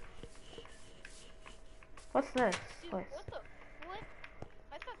 What's this Dude, place? what the? What?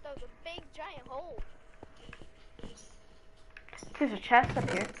 I thought that was a big giant hole. There's a chest up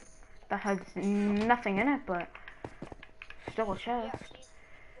here that has nothing in it, but still a Yeah, chest. see,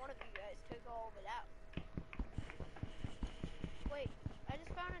 one of you guys took all of it out. Wait, I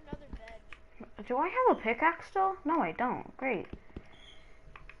just found another bed. Do I have a pickaxe still? No, I don't. Great. Oh,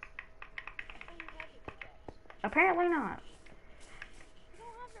 you have your pickaxe. Apparently not. You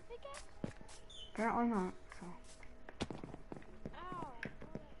don't have your pickaxe? Apparently not. So, Ow.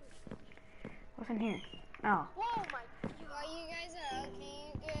 what's in here? Oh, Whoa, my. While you guys are out, can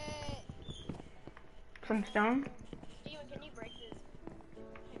you get some stone. Steven, can you break this?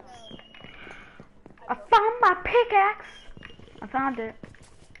 I found my pickaxe. I found it.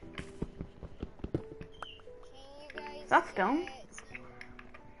 Can you guys That's stone. get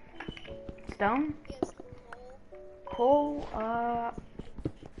Stone? some Coal? coal?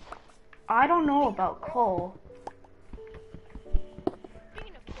 I don't know about coal.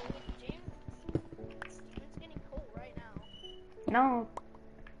 Speaking of coal, Steven's getting coal right now. No,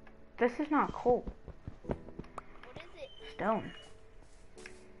 this is not coal. What is it? Stone.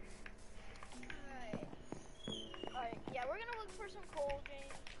 Alright, yeah, we're gonna look for some coal,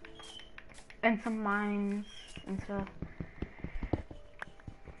 James. And some mines and stuff.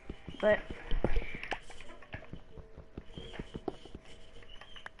 But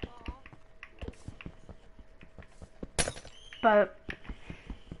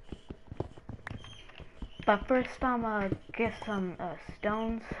but first I'm gonna get some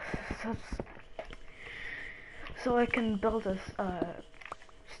stones so I can build us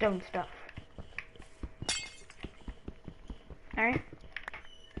stone stuff. All right.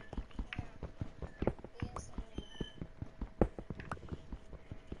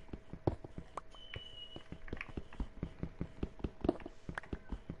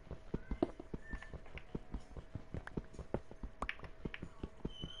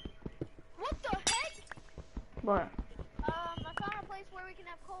 What the heck? What? I found a place where we can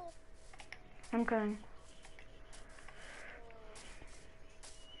have coal. I'm coming.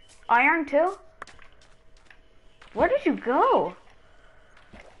 Iron too? Where did you go?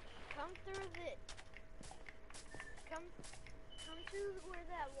 Come through the. Come to where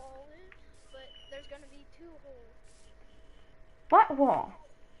that wall is, but there's gonna be 2 holes. What wall?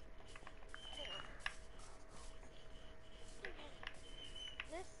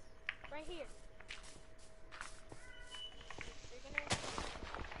 This right here. You're gonna.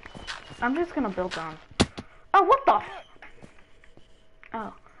 I'm just gonna build on. Oh, what the?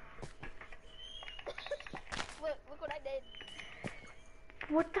 Oh, Look what I did.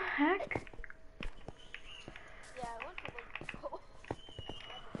 what the heck? Yeah, I went to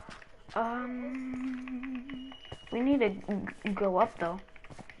We need to go up though.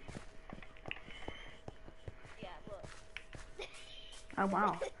 Yeah, look. Oh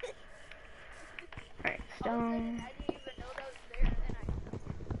wow. Alright, All of a sudden, stone. I didn't even know that was there, and then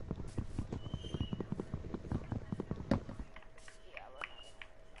yeah, we're not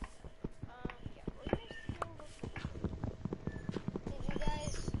gonna worry about that. Yeah, we're gonna still look. Did you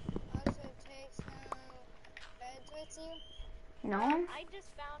guys also take some beds with you? No? I just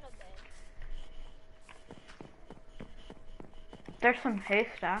found a bed. There's some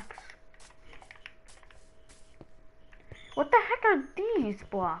haystacks. What the heck are these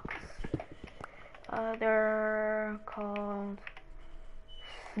blocks? They're called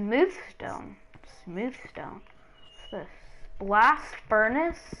smooth stone. Smooth stone. What's this? Blast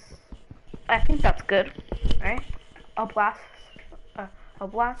furnace? I think that's good, right? A blast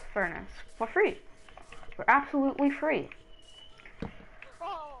furnace for free. For absolutely free.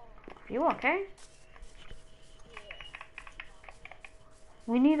 Oh, You okay? yeah.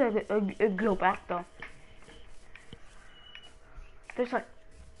 We need to go back though.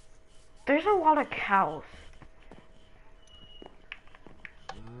 There's a lot of cows.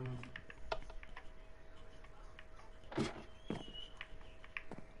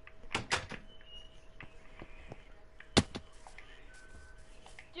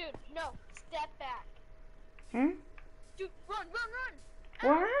 Dude, no, step back. Hmm? Dude, run.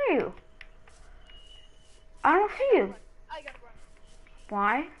 Where are you? I don't see you. I gotta run.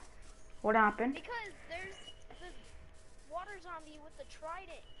 Why? What happened? Because there's the water zombie with the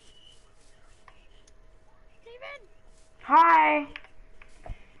trident. Steven! Hi.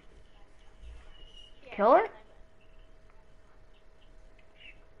 Yeah, Kill it? I know.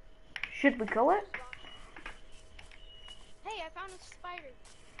 Should we kill it? Hey, I found a spider.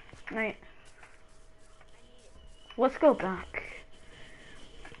 Right. I need it. Let's go back.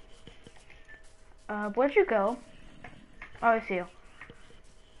 Where'd you go? Oh, I see you.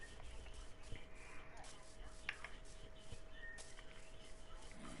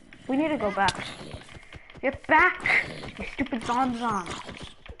 We need to go back. Get back, you stupid Zonzon.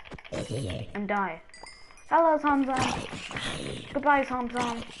 And die. Hello, Zonzon. Goodbye,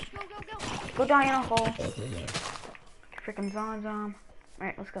 Zonzon. Go. Go die in a hole. Freaking Zonzon.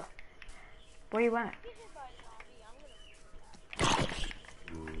 Alright, let's go. Where you at? Get hit by a zombie.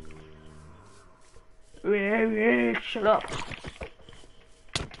 I'm gonna. Shut up.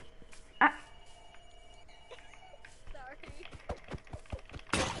 Ah. Sorry.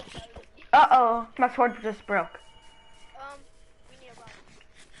 Uh-oh, my sword just broke. We need a body.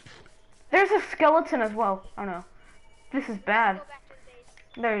 There's a skeleton as well. Oh no. This is bad. Go back to the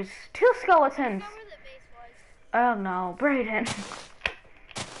base. There's 2 skeletons. Go where the base was. Oh no, Brayden.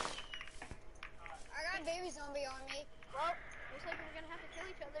 I got baby zombie on me. Well, looks like we're gonna have to kill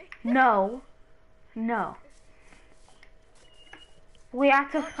each other. No. No. We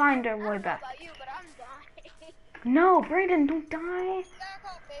have to find our I way don't know back. about you, but I'm dying. No, Brayden, don't die. Gotta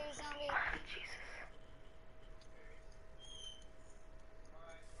call baby zombie. Jesus.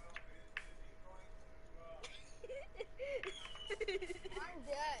 I'm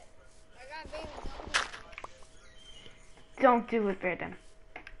dead. I got baby zombie on me. Don't do it, Brayden.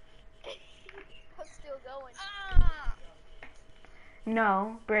 I'm still going. Ah!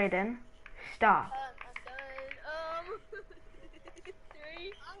 No, Brayden. Stop. I'm done.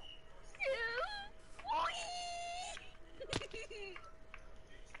 3, 2,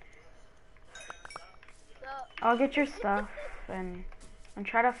 I'll get your stuff and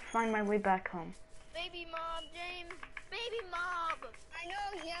try to find my way back home. Baby mob, James. Baby mob. I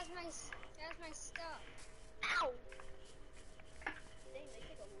know he has my stuff. Ow. Dang, they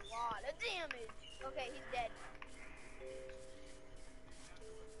take a lot of damage. Okay, he's dead.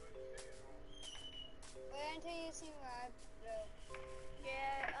 Wait until you see my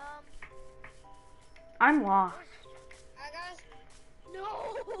Yeah, I'm lost. I got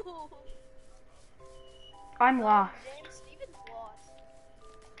no. I'm lost. James, Steven's lost.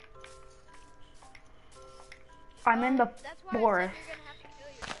 I'm in the That's why forest. I said you're gonna have to kill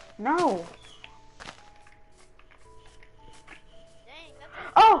yourself. No. Dang, that's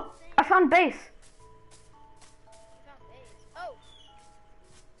a Oh, thing. I found base. You found base. Oh.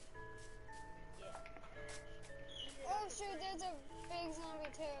 Yeah. Oh shoot, there's a big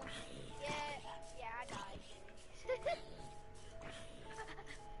zombie too. Yeah, I died.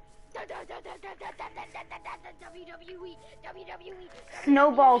 WWE, WWE.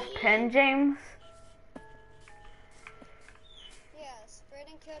 Snowball's pin, James. Yes,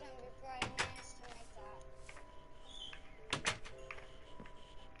 Brayden killed him before I managed to make that.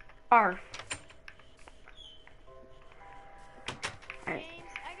 Arf.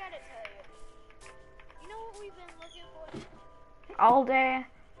 James, I gotta tell you. You know what we've been looking for? All day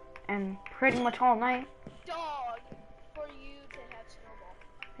and pretty much all night. Dog. For you to have Snowball.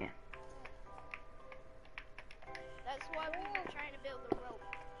 Yeah. That's why we were trying to build a rope.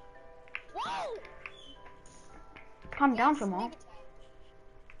 Whoa! Calm down, Yes, Jamal. sneak attack.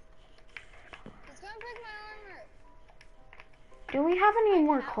 He's gonna break my armor. Do we have any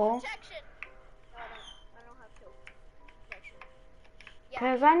more Have coal? protection. No, I don't have kill protection. Yeah.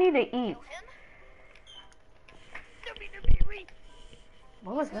 Because I need to eat. Kill him. WWE.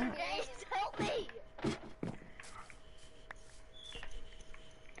 What was that? James, help me.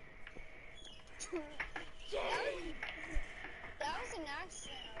 James. That was an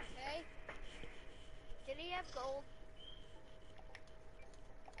accident, okay? Did he have gold?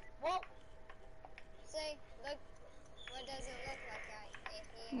 Whoa. Say, look, what does it look like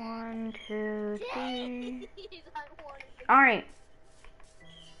if he had... 1, 2, 3. Jeez, I wanted to. All right.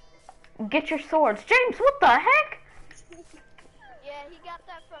 Get your swords, James. What the heck? Yeah, he got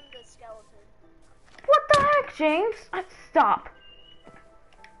that from the skeleton. What the heck, James? Stop.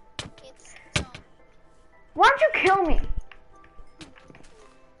 It's dumb. Why'd you kill me?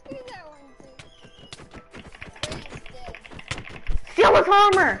 Look at that one, dude. Brayden's dead. Steal his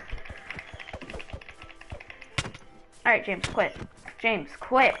armor. All right, James, quit. James,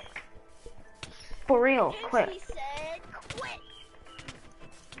 quit. For real, James, quit. he said quit.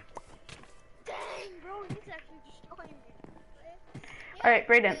 Dang, bro, he's actually destroying me. All right,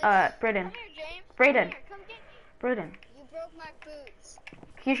 Brayden. Brayden. Come here, James. Brayden. Come here, come get me. Brayden. You broke my boots.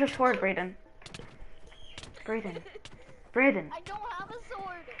 Here's your sword, Brayden. Brayden. Brayden. I don't have a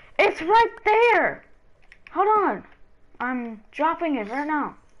sword. It's right there. Hold on. I'm dropping it right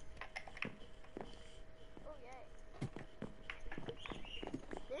now. Oh, yay.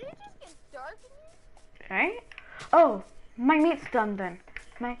 Did it just get dark in here? Right? Oh, my meat's done then.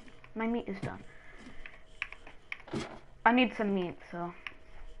 My meat is done. I need some meat, so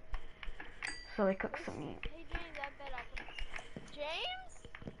I cook some meat. Hey, James, I bet I can. James?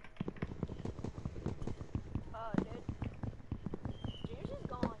 Oh, dude. James is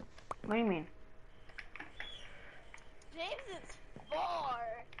gone. What do you mean? James is far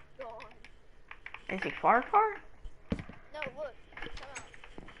gone. Is he far? No, look. Come on.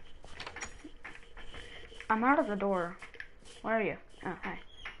 I'm out of the door. Where are you? Oh, hi.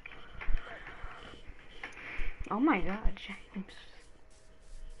 Oh my God, James.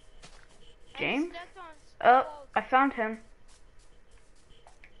 James? I stepped on Oh, Snowball's- I found him.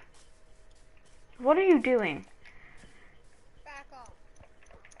 What are you doing? Back off.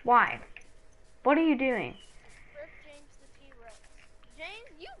 Why? What are you doing? Rip James the T-Rex.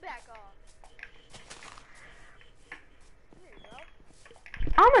 James, you back off. There you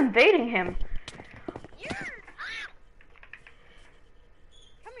go. I'm invading him.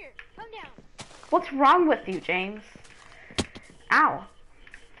 Come here. Come down. What's wrong with you, James? Ow.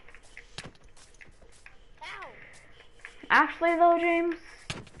 Ow. Actually, though, James,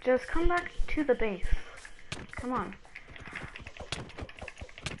 just come back to the base. Come on.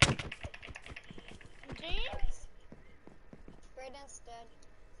 James? Brayden's dead.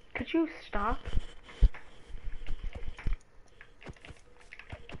 Could you stop?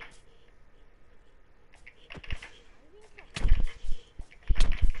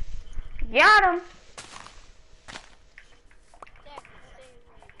 Got him. Dad, stay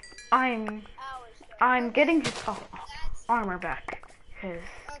away. I'm Hours. getting his That's... armor back. Cause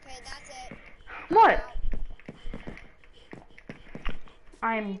Okay, that's it. what?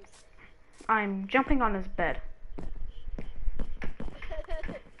 Out. I'm jumping on his bed.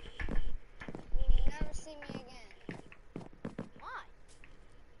 You'll never see me again. Why?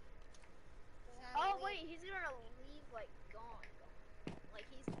 He's not Oh, leaving. wait, he's gonna leave, like, gone. Like,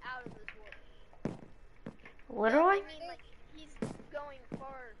 he's out of this world. Literally? I mean, like, he's going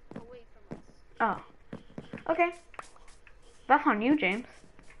far away from us. Oh. Okay. That's on you, James.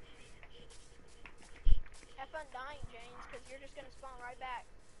 Have fun dying, James, because you're just gonna spawn right back.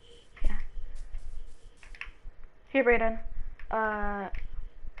 Yeah. Here, Brayden.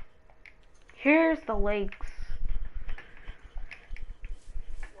 Here's the lakes.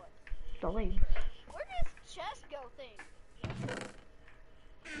 What? The lakes. Where does chest go thing?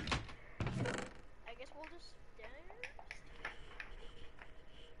 I guess we'll just dinner.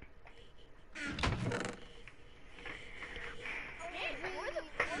 Hey, where the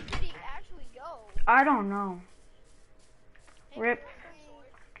fuck did he actually go? I don't know. Hey, Rip.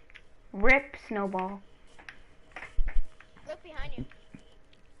 sword. Rip Snowball. Look behind you.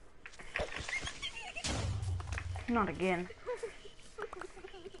 Not again.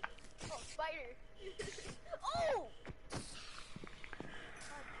 Oh, spider. Oh!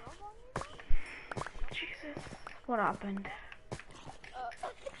 Jesus. What happened? Uh,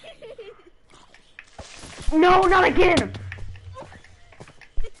 No, not again!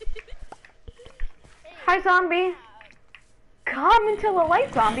 hey, Hi, zombie. Come into the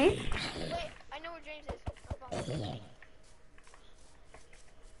light, zombie. wait, I know where James is. I found him.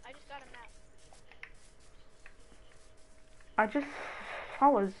 I just got a map. I just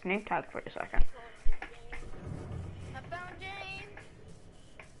saw his name tag for a second. I found James.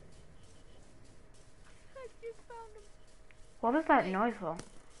 I just found him. What is that noise though?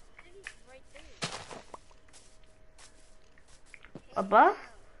 He's right there. Above?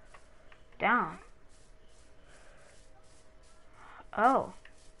 Down. Oh.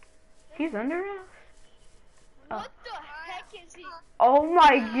 He's under us? Oh. What the heck is he? Oh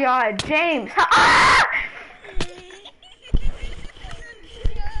my god, James! Ah!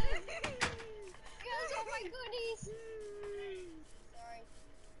 Guys, all my goodies. Sorry.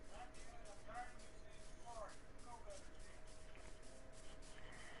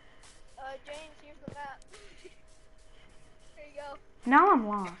 James, here's the map. There you go. Now I'm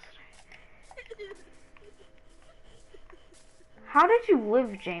lost. How did you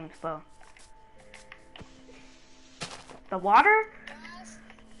live, James, though? The water? Guys,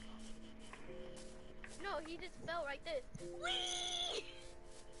 No, he just fell right there. Whee!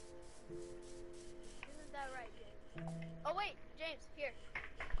 Isn't that right, James? Oh wait, James, here.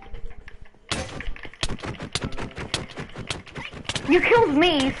 You killed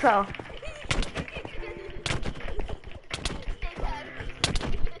me, so. Thank God.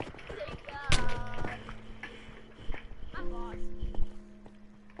 Thank God. I'm lost.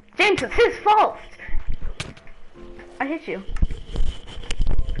 James, it's his fault! I hit you.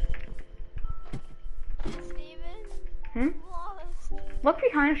 Steven, Hmm? lost. Look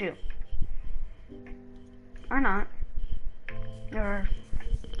behind you. Or not. Or,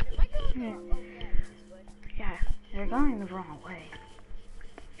 Am I going Yeah. the oh yeah, this way. yeah, you're going the wrong way.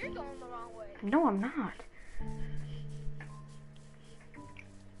 You're going the wrong way. No, I'm not.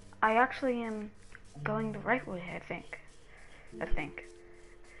 I actually am going the right way, I think.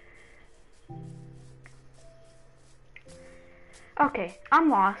 Okay, I'm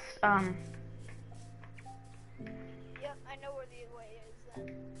lost. Yep, I know where the way is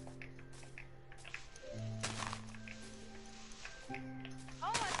then. Oh,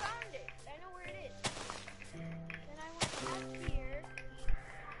 I found it. I know where it is. Then I went back here.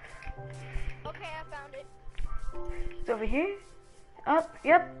 Okay, I found it. It's over here. Oh,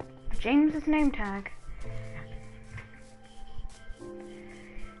 yep. James's name tag.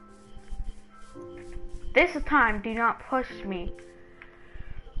 This time, do not push me.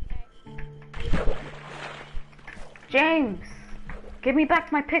 Okay. James, give me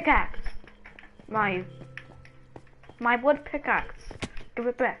back my pickaxe. My wood pickaxe. Give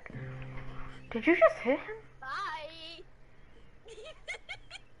it back. Did you just hit him? Bye.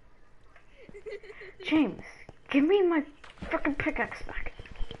 James, give me my frickin' pickaxe back.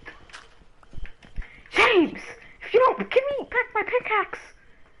 James, if you don't give me back my pickaxe.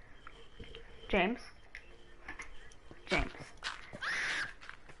 James. James.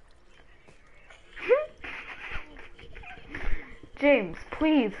 James,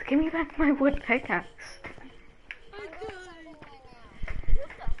 please, give me back my wood pickaxe. I'm doing something right What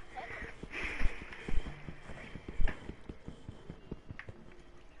the heck?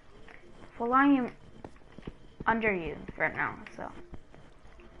 Well, I am under you right now, so.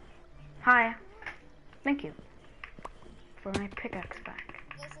 Hi. Thank you for my pickaxe back.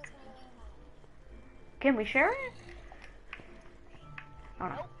 now. This is my new home. Can we share it? Oh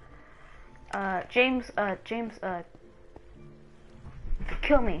no. James,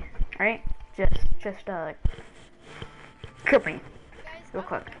 kill me, alright? Just, kill me. Guys, Real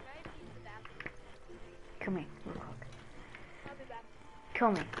quick. Can I use the bathroom? Kill me, real quick. I'll be back.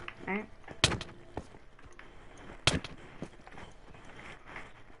 Kill me, alright?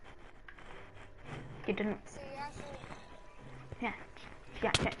 You didn't, So you actually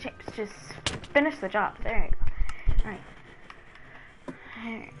yeah, James, just finish the job. There you go. Alright.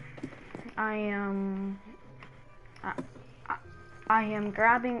 I am... I am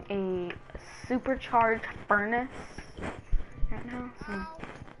grabbing a supercharged furnace right now. So.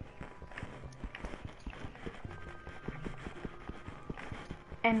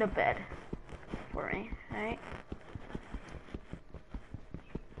 And a bed for me, right?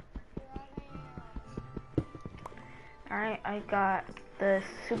 Alright, I got the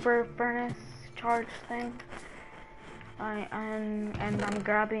super furnace charge thing. And I'm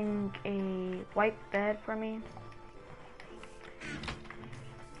grabbing a white bed for me.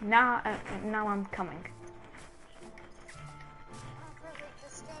 Now I'm coming.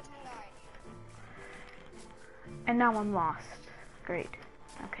 And now I'm lost. Great.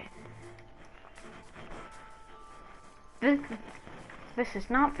 Okay. This is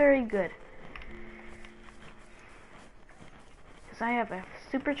not very good. Because I have a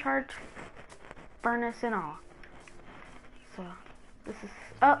supercharged furnace and all. So, this is...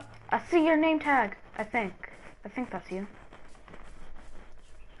 Oh, I see your name tag, I think. I think that's you.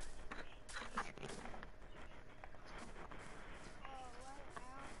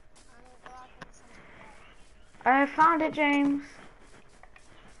 I found it, James.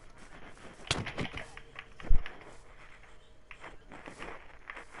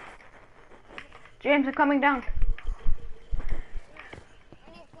 James, I'm coming down.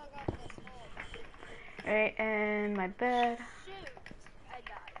 Alright, and my bed. Shoot, I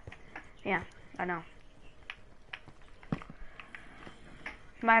died. Yeah, I know.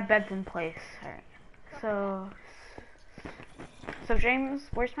 My bed's in place. Alright. So James,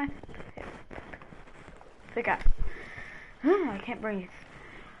 where's my pickaxe? I can't breathe.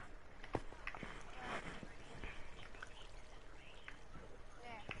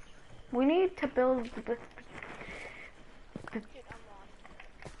 We need to build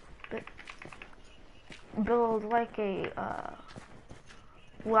build like a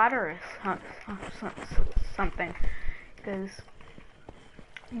ladder or something, because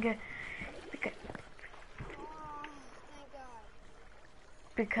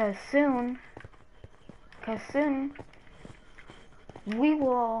soon we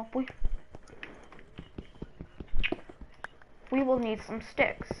will need some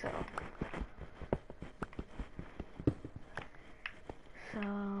sticks, so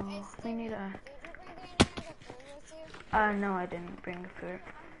we need a... no, I didn't bring the food.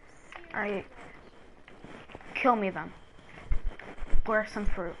 Alright, kill me then. Where's some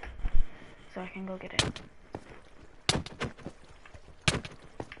fruit? So I can go get it.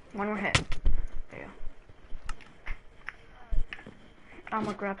 One more hit. There you go. I'm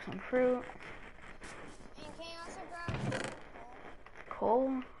gonna grab some fruit. And can you also grab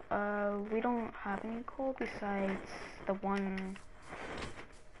Coal? We don't have any coal besides the one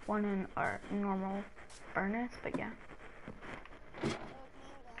in our normal furnace, but yeah.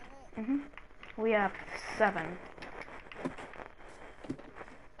 We have 7.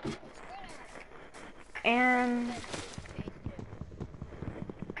 And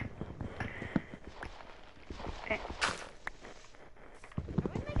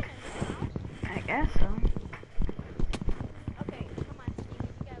I guess so. Okay, come on, Steve,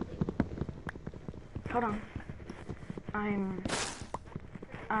 you gotta leave. Hold on.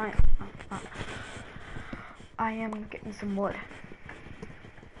 I am getting some wood.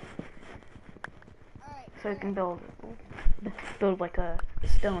 So I can build like a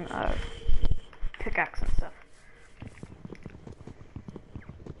stone pickaxe and stuff.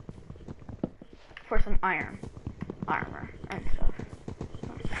 For some armor and stuff.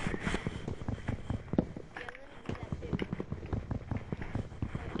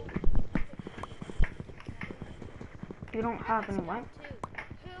 You don't have any what?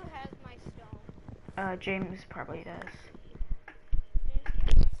 Who has my stone? James probably does.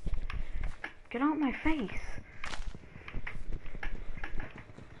 James, Get out my face.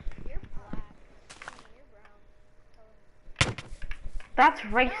 you're black. I mean, you're brown. That's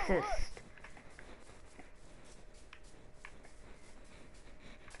racist.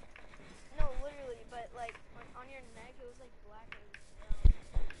 No, literally, but like on your neck it was like black and brown.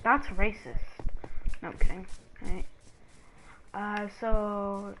 That's racist. No kidding. Alright.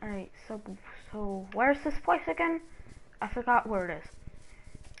 Alright, so where's this place again? I forgot where it is.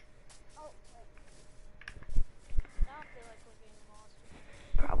 Oh, Now I feel like we're getting lost.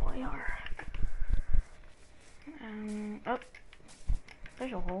 Probably are. Oh,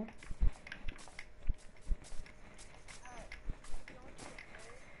 there's a hole.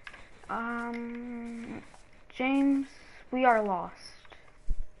 James, we are lost.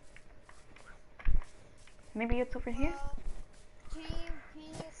 Maybe it's over here? can you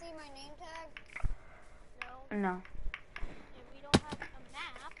see my name tag? No, No. And we don't have a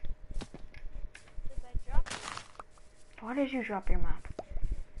map. Because I dropped it. Why did you drop your map? I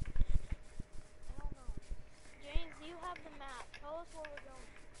don't know. James, you have the map. Tell us where we're going.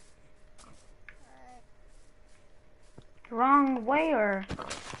 Alright. Wrong way or?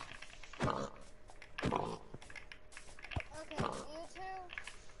 Okay, you two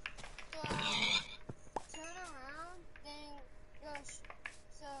just turn around, then go,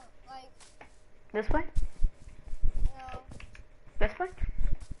 so, like, This way? no, This way?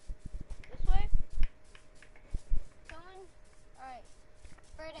 This way? someone, alright,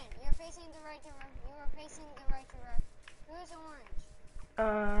 Brayden, you're facing the right direction, you are facing the right direction. Who's orange?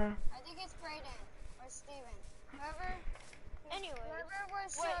 I think it's Brayden, or Steven. Whoever Anyways,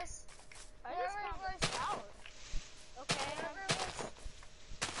 was wait. just, I just whoever found was, a tower. Okay. whoever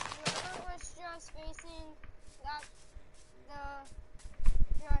was just facing that, the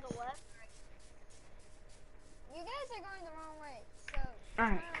left? You guys are going the wrong way, so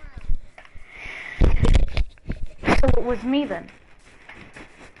Alright. turn around. So it was me then.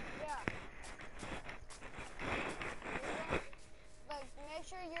 Yeah. But make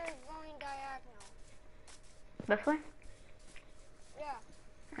sure you're going diagonal. This way? Yeah.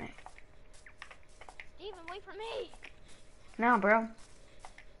 Alright. Steven, wait for me! Now, bro.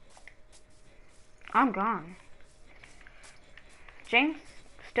 I'm gone. James?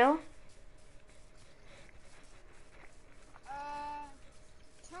 Still?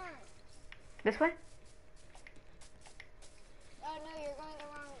 Turn. This way? Oh no, you're going the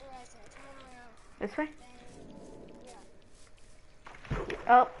wrong direction. Turn around. This way? Then, yeah.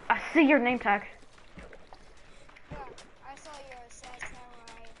 Oh, I see your name tag. Yeah, I saw yours. That's how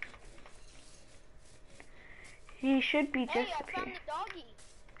He should be Hey, I disappeared. found the doggy.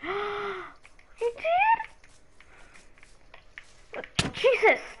 He did?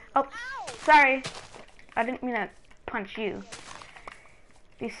 Jesus! Oh, Ow! sorry. I didn't mean to punch you.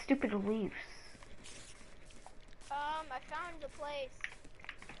 These stupid leaves. I found the place.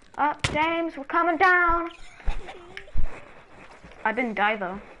 Oh, James, we're coming down. I didn't die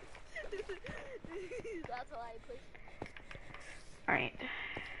though. That's why I pushed. Alright.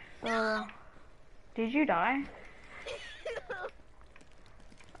 So, did you die?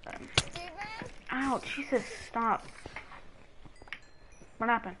 Steven? Ow, Jesus, stop. What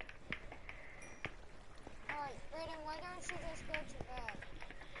happened? Alright, Brayden, why don't you just go to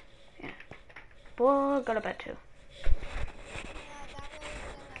bed? We'll go to bed too. Yeah, that way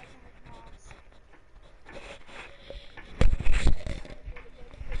the night can pass.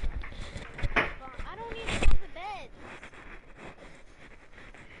 I don't even have the bed.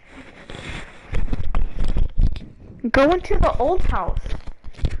 Go into the old house.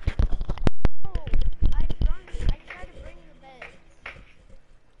 Oh, I tried to bring the bed.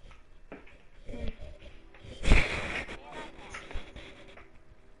 And I missed.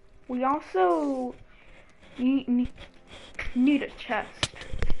 We also need a chest.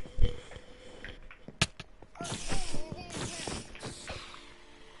 Oh, Steven, you're getting hurt.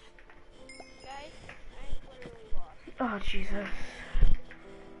 Guys, I'm literally lost. Oh, Jesus.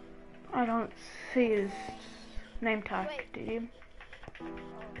 I don't see his name tag, Wait. do you? Oh.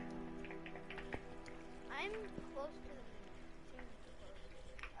 I'm close to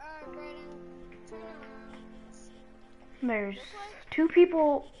the Brayden, turn around. There's This way? 2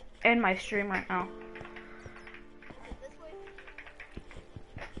 people in my stream right now. Is it this way?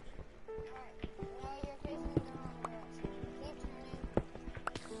 Alright, no, you're facing the wrong direction. Keep turning.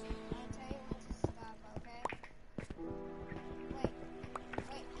 I'll tell you when to stop, okay? Wait,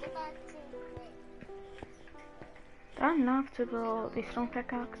 get back to, wait. Not enough to build the stone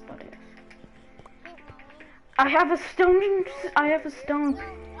pickaxe, that is. Keep going. I have a stone No,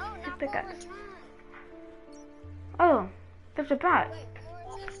 not pickaxe. forward, turn. Oh, there's a bat. Wait, you were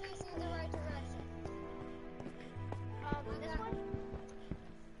just facing the right direction. This one?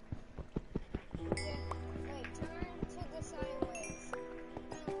 Yeah, wait, turn to the sideways.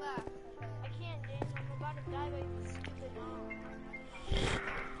 Turn left. I can't, James. I'm about to die by this stupid mom.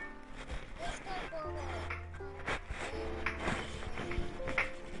 Just go forward.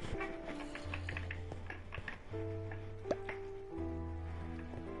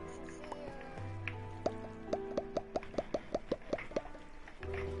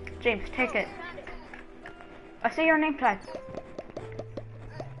 James, take it. I see your name tag.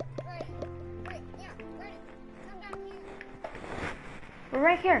 Right, yeah, right. Come down here. We're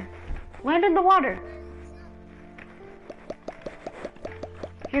right here. Land in the water.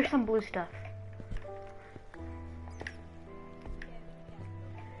 Here's some blue stuff.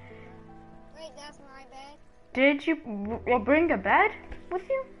 Wait, that's my bed. Did you bring a bed with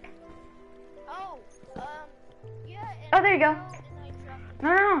you? Oh, Oh, there you go. And I dropped it. No,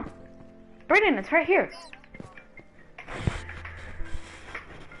 no, no. Brayden, it's right here.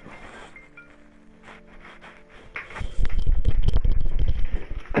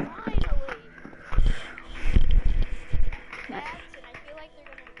 Finally! Bags, and I feel like they're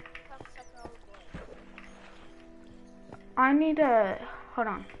gonna come suck our blood. I need to... Hold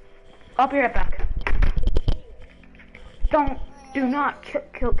on. I'll be right back. Don't... Do not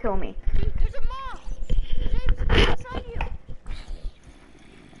kill me. Dude, there's a mob! James, it's inside you!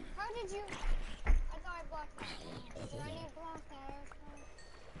 How did you? I thought I blocked that. Did I need block that?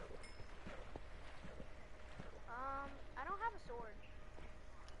 I don't have a sword.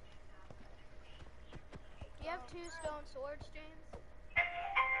 Do you have 2 stone swords, James? I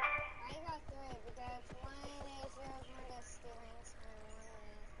got 3 because one is yours, one is Steven's, and one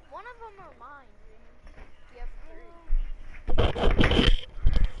is. One of them are mine, James. Do you have 3?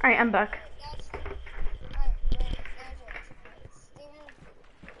 Alright, I'm back. That's. Wait, there's yours. Steven,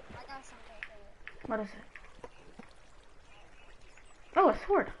 I got something for you. What is it? Oh, a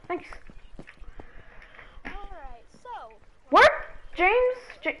sword. Thanks. Alright, so. What? James?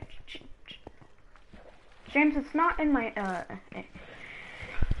 James, it's not in my,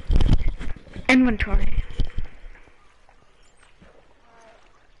 inventory.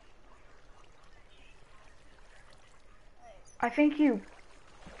 I think you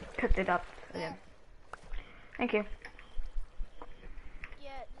picked it up again. Thank you.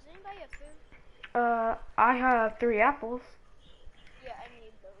 Yeah, does anybody have food? I have 3 apples. Yeah, I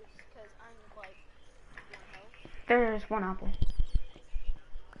need those, because I'm like 1 health. There's 1 apple.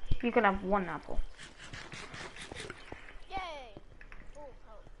 You can have 1 apple. Yay! Full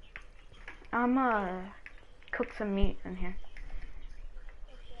health. I'm, cook some meat in here.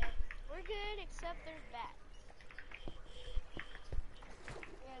 Okay. We're good, except there's bats. You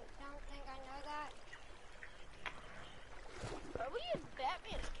don't think I know that? Are we in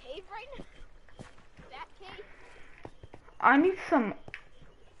Batman's cave right now? Bat cave? I need some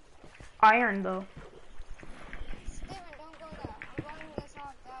iron, though. Steven, don't go there. I'm blowing this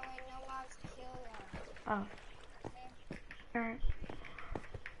off. That way no mobs kill you. Oh. Okay? Alright.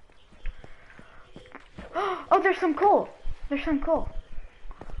 Oh, there's some coal. There's some coal.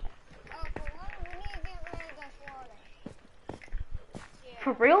 Oh, for one, we need to get rid of this water. Yeah.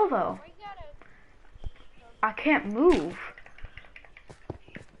 For real, though. We gotta... I can't move.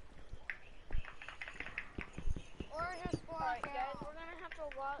 Or just block Alright, it guys, off. we're gonna have to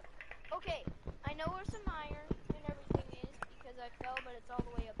walk... Okay, I know where some iron and everything is, because I fell, but it's all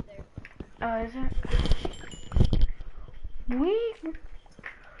the way up there. Is it?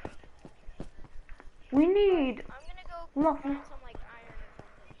 We need... I'm gonna go Look. find some, like, iron or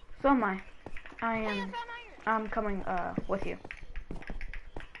something. So am I. I Hey, I am... found iron! I'm coming, with you.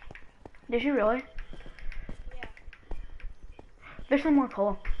 Did you really? Yeah. There's some more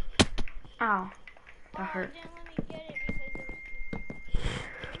coal. Ow. That Oh, hurt. it didn't let me get it because it was too...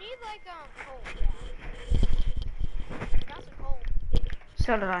 We need, like, coal, yeah. Found some coal.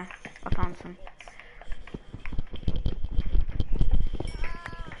 So did I. I found some.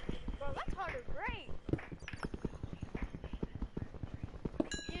 Bro, that's hard to break.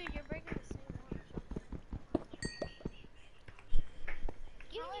 Dude, you're breaking the same one or something.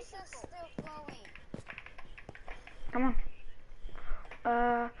 Give How me is this some coal. still flowing? Come on.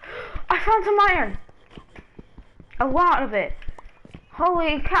 I found some iron. A lot of it.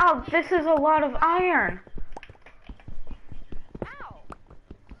 Holy cow, this is a lot of iron. Ow!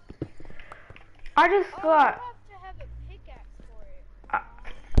 I just Oh, got... you have to have a pickaxe for it.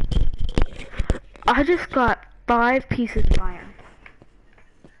 I just got 5 pieces of iron.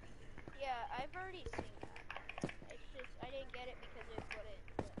 Yeah, I've already seen that. It's just, I didn't get it because it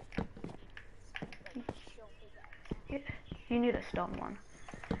wouldn't, like, show me that. You need a stone one.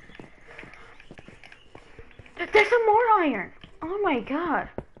 There's some more iron. Oh my god.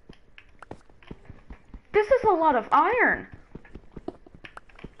 This is a lot of iron.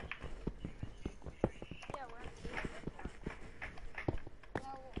 Yeah, we're on No.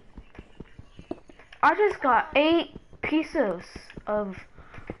 I just got 8 pieces of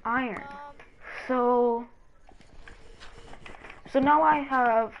iron. So now I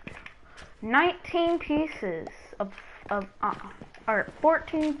have 19 pieces of or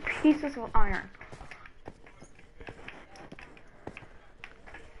 14 pieces of iron.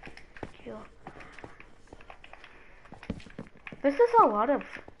 This is a lot of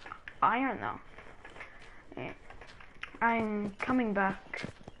iron, though. I'm coming back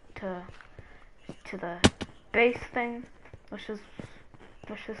to the base thing. Let's just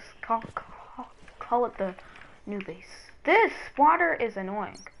call it the new base. This water is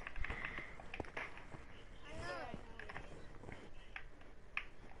annoying.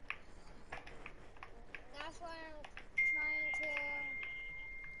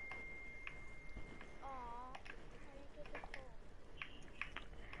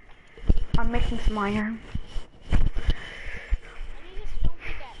 I'm making some iron. I need a stone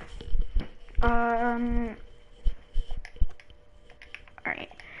pickaxe. Alright.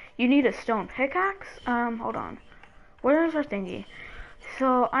 You need a stone pickaxe? Hold on. Where is our thingy?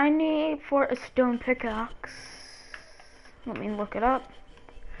 So, I need for a stone pickaxe. Let me look it up.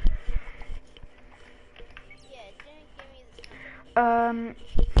 Yeah, it didn't give me the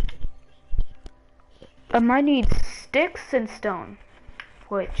stone. I need sticks and stone.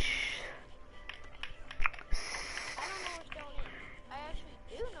 Which... I don't know where stone is. I actually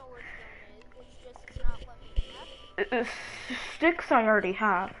do know where stone is. It's just it's not letting me have it. Sticks I already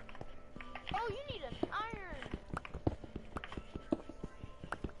have. Oh, you need an iron.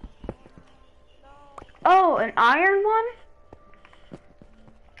 No. Oh, an iron one?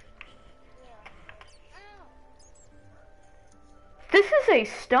 Yeah. Ow. This is a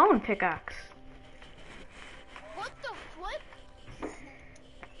stone pickaxe. What the flip? Yeah,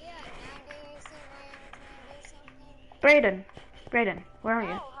 now do you see why I'm trying to do something? Brayden, where are you?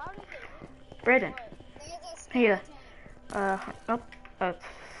 Oh, how did they hit? Brayden, What? There's a here. skeleton. Oh, it's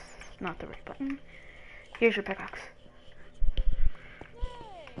not the right button. Here's your pickaxe. Yay.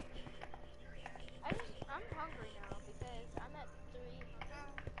 I'm hungry now because I'm at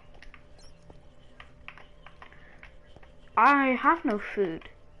 300. I have no food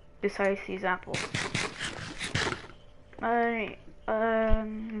besides these apples. Alright,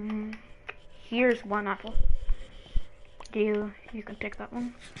 here's one apple. You can take that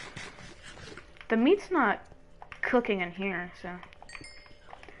one. The meat's not cooking in here, so.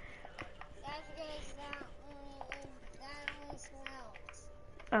 That's because that only smells.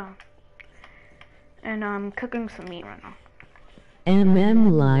 Oh. And I'm cooking some meat right now.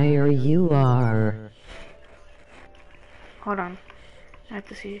 Liar you are. Hold on. I have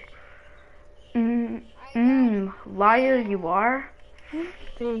to see. Liar you are?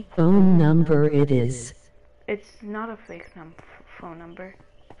 Fake phone number it is. It's not a fake phone number.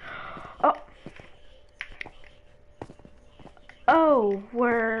 Oh. Oh,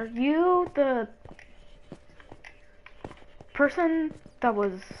 were you the person that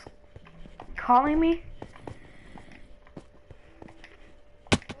was calling me?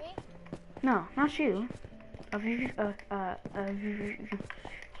 Me? No, not you. A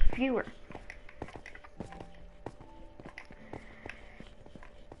viewer.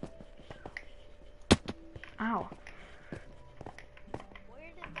 Ow.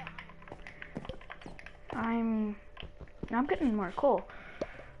 Where did the I'm getting more coal.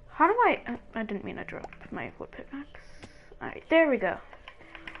 How do I didn't mean to drop my wood pickaxe. Alright, there we go.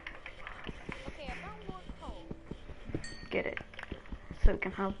 Okay, I found more coal. Get it. So we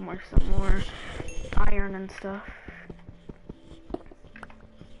can have some more iron and stuff.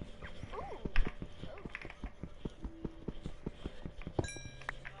 Ooh.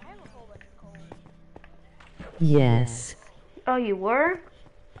 I have a whole bunch of coal. Yes. Oh, you were?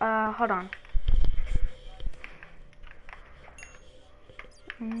 Hold on.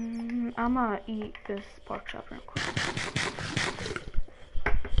 I'm gonna eat this pork chop real quick.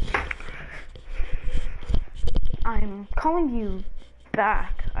 I'm calling you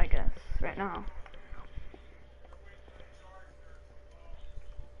back, I guess, right now.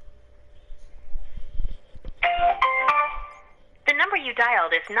 The number you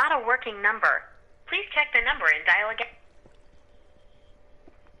dialed is not a working number. Please check the number and dial again.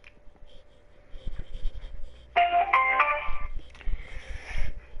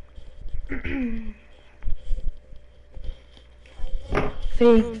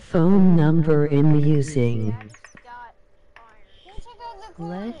 Fake phone number I'm using. Got iron. You check out the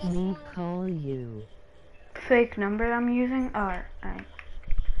coal in Let this me one. call you. Fake number I'm using? Alright. Where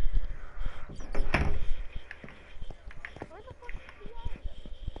the fuck is the iron?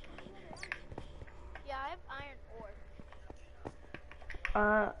 Yeah, I have iron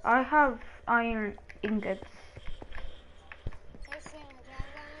ore. I have iron ingots. Hey, Sam, do you have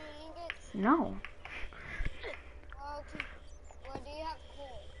iron ingots? No. Okay. Well, do you have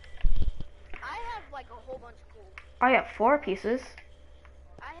coal? I have like a whole bunch of coal. I have 4 pieces.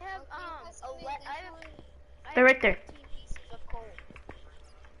 I have They're right there. 15 pieces of coal.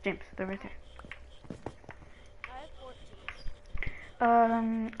 James, they're right there. I have 14.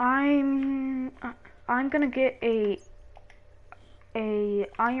 I'm gonna get a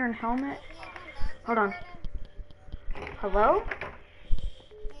iron helmet. Can you come back Hold here, on. Brayden? Hello? Can you come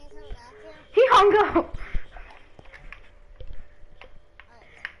back here? He hung up. Alright.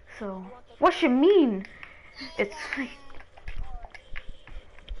 So, what you mean? It's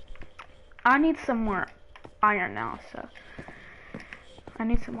I need some more iron now, so I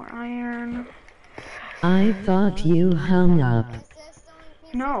need some more iron. I thought you hung up. It says stone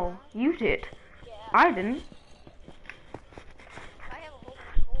No, you did. Yeah. I didn't. I have a whole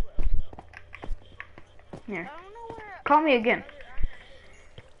bunch of coal though. So. Here. I don't know where. Call me again. Other iron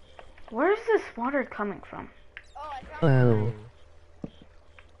is. Where's this water coming from? Oh, I found Oh.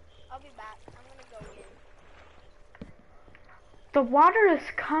 I'll be back. I'm gonna go in. The water is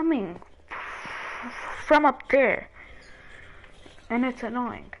coming from up there. And it's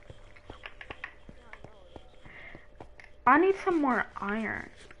annoying. I need some more iron.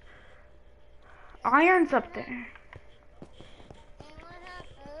 Iron's up there. Anyone have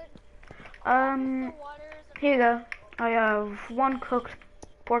food? The water is Here you go. I have 1 cooked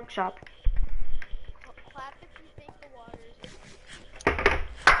pork chop. clap if you think the water is.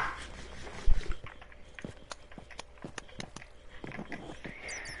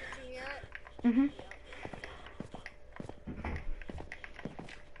 Did you hear it? Mhm.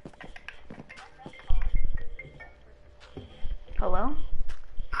 Hello?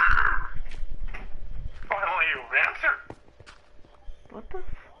 Finally, you answered. What the?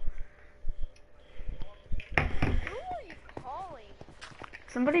 Who are you calling?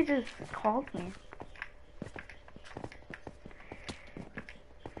 Somebody just called me.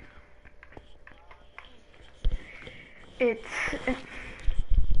 It's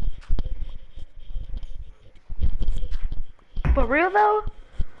for real though.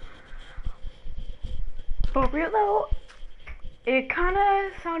 For real though, it kind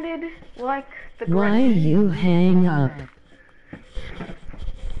of sounded like the Why Grinch. you hang up?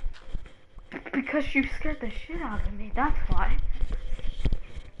 Because you scared the shit out of me. That's why.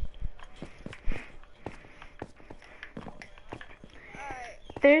 Alright.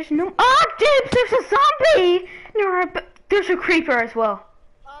 There's no. Oh, James! There's a zombie. There's a creeper as well.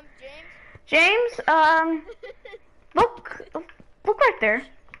 James? James, look right there.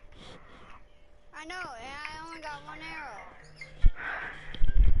 I know, and I only got 1 arrow.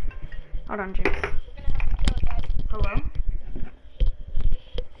 Hold on, James. We're gonna have to kill it, guys. Hello?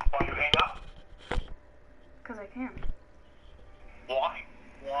 Why you hang up? Cause I can. Why?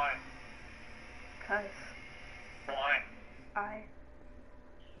 Why? Cause Why? I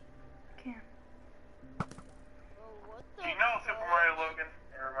can. Oh, what the Do you know Super fuck? Mario Logan?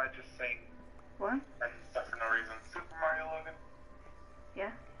 Or am I just saying What? random stuff for no reason? Super Mario Logan?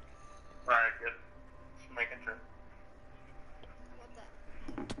 Yeah. Alright, good. Just making sure. What the?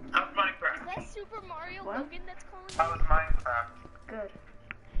 How's Is Minecraft? that Super Mario What? Logan that's calling How's you? Minecraft? Good.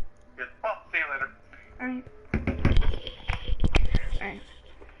 Good. Well, see you later. Alright. Alright.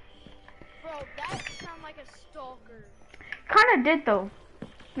 Bro, that sound like a stalker. Kinda did though.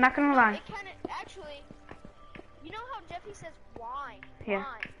 Not gonna lie. It kinda, actually, you know how Jeffy says why? Yeah.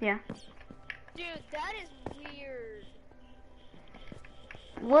 Why? Yeah. Dude, that is weird.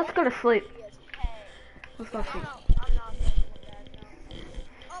 Let's go to sleep. Creepy as heck. Let's go Yeah, to sleep. I'm not fucking with that, no.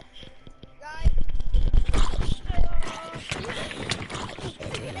 Oh, guys.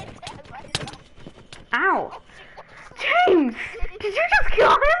 Ow! James! Did you just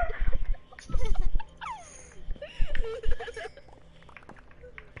kill him?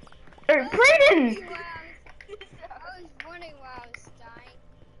 Or Brayden! I was wondering why I was dying.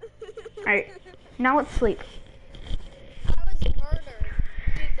 Alright. Now let's sleep. I was murdered.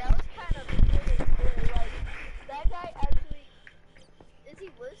 Dude, that was kind of really scary. Like, that guy actually, is he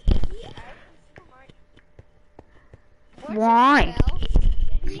actually Super Mario? Where's Why? your spell?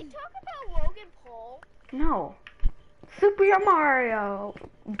 Did he talk about Logan Paul? No. Super Mario,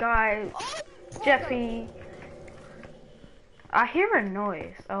 guys, Jeffy. I hear a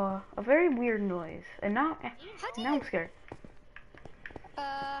noise, a very weird noise, and now I'm scared.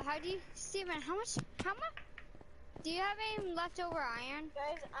 How do you, Steven, how much, do you have any leftover iron?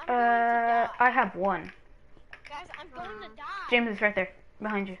 Guys, I'm going to die. I have 1. Guys, I'm going to die. James is right there,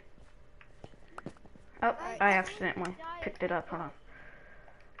 behind you. Oh, Alright. I accidentally picked it up. Hold on.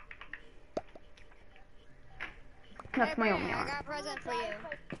 That's Hey, my Brandon, only I arm. got a present for you.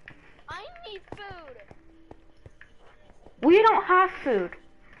 I need food. We don't have food.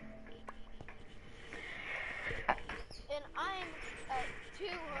 And I'm at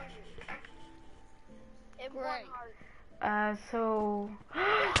 200. And 1 Great. heart. So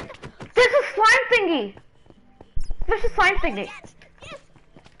there's a slime thingy. There's a slime thingy. Yes, yes.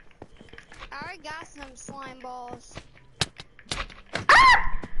 I already got some slime balls.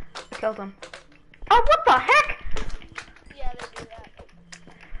 Ah! Killed him. Oh, what the heck? Yeah, they do that.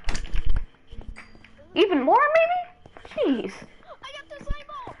 Even more, maybe? Jeez. I got the slime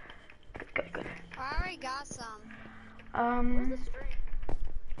ball. Good, good. I already got some. Where's the string?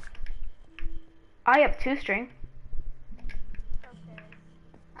 I have 2 string. Okay.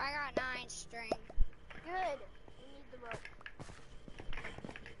 I got 9 string. Good. We need the rope.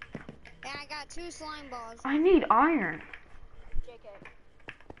 And I got 2 slime balls. I need iron. JK.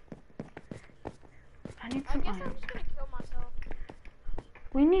 I need I some guess iron. I'm just gonna kill myself.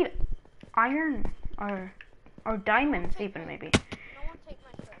 We need iron or diamonds even maybe. No one take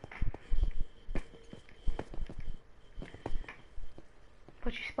my stuff.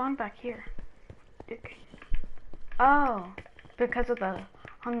 But you spawned back here. Dick. Oh, because of the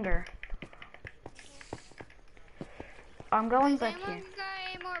hunger. I'm going Does back anyone here. got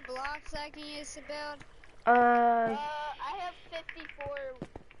any more blocks I can use to build? I have 54.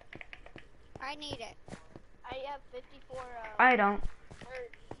 I need it. I have 54. I don't.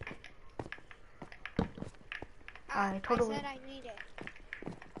 Ah, I totally. I said I need it.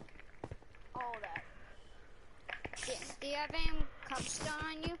 All that. Do you have any cobblestone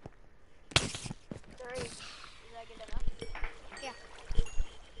on you? 3. Is that good enough? Yeah.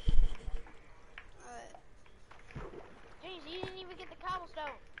 Jeez, you didn't even get the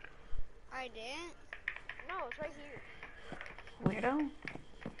cobblestone. I didn't. No, it's right here. Weirdo.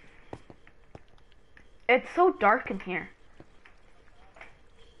 It's so dark in here.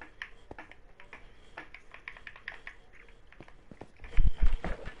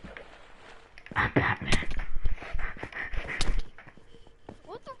 I'm Batman.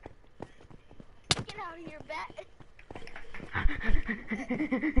 What the? Get out of here, bat.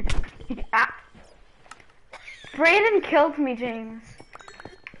 Ah. Brayden killed me, James.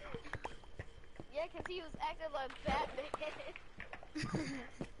 Yeah, because he was acting like Batman.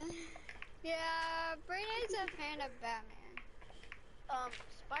 Yeah, Brayden's a fan of Batman.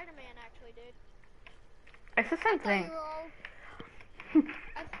 Spider-Man actually did. It's the same thing.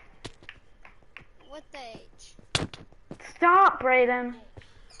 What age? Stop, Brayden.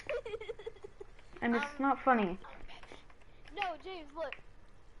 And it's not funny. No, James, look.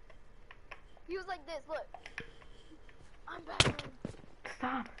 He was like this, look. I'm Batman.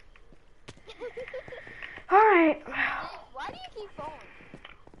 Stop. Alright. Why do you keep going?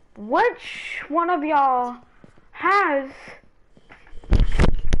 Which one of y'all has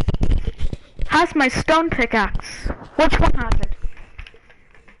my stone pickaxe? Which one has it?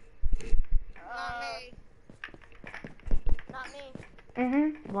 Not me.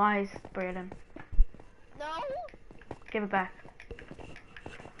 Lies, Brayden. No, Give it back.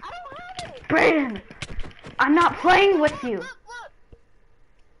 I don't have it. Brayden! I'm not playing with you. Look, look.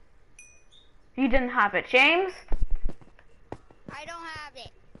 You didn't have it. James? I don't have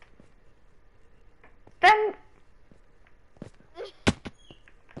it.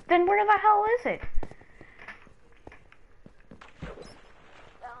 Then where the hell is it? I don't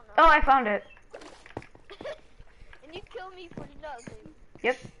know. Oh, I found it. And you kill me for nothing.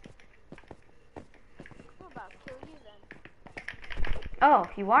 Yep. I'm about to kill you then. Oh,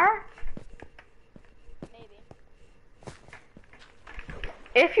 you are? Maybe.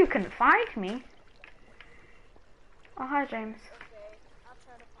 If you can find me. Oh, hi, James. Okay, I'll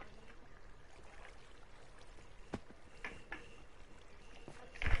try to find you.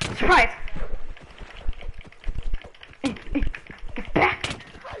 Surprise! Get back!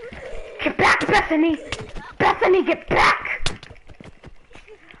 Get back, Bethany! Bethany, get back!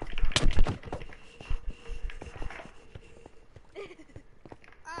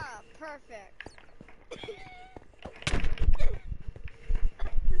 Ah, perfect.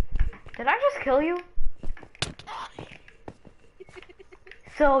 Did I just kill you?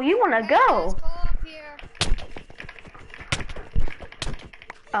 So you wanna Hey, go? let's go up here.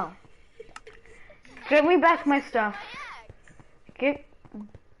 Oh. Give me back my stuff. Get.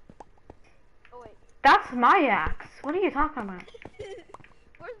 Oh wait, That's my axe. What are you talking about?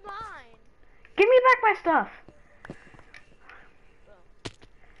 where's mine? Give me back my stuff.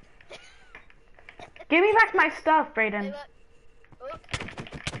 Give me back my stuff, Hey, Brayden. look. Oh.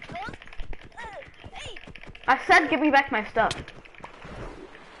 Oh. Hey. I said give me back my stuff.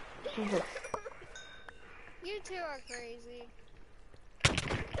 Jesus. You two are crazy.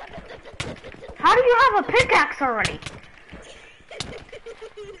 How do you have a pickaxe already?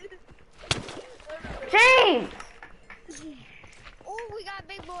 James! Oh, we got a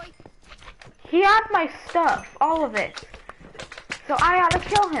big boy. He had my stuff, all of it. So I had to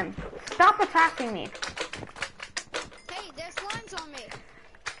kill him. Stop attacking me. Hey, there's slimes on me.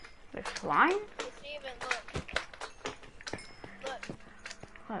 There's slime? Steven, look. Look.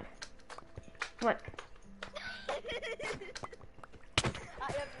 What? What? I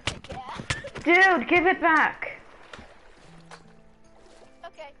have to take that. Dude, give it back.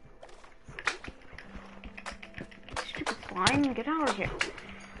 Okay. Stupid slime, get out of here.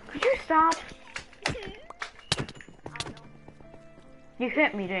 Could you stop? I don't know. You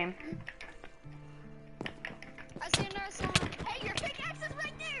hit me, James. I see another slime. Hey, your pickaxe is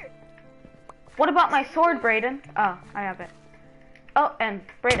right there. What about my sword, Brayden? Oh, I have it. Oh, and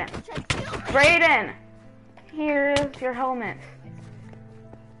Brayden. Brayden! Here is your helmet.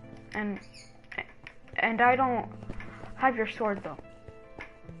 And I don't have your sword though.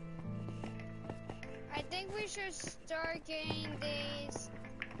 I think we should start getting these.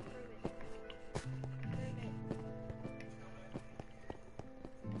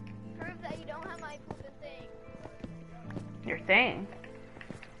 Prove that you don't have my flippin' thing. Your thing.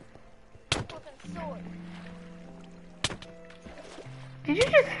 Flippin' sword. Did you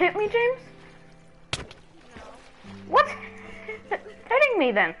just hit me, James? No. What's hitting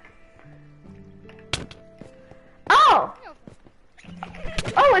me then? Oh!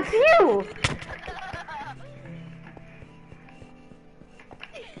 Oh, it's you!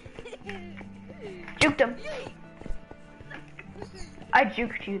 Juked him. I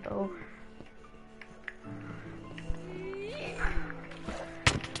juked you though.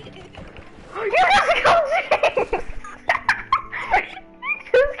 You just killed James!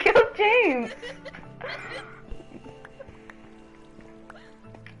 You just killed James!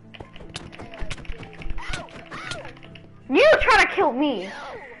 You trying to kill me,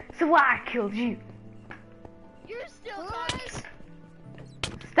 so I killed you. You're still talking.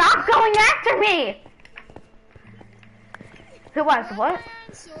 Stop going after me! Who was what?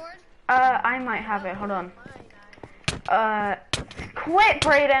 Sword. I might have it. Hold on. Quit,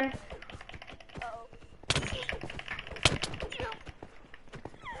 Brayden.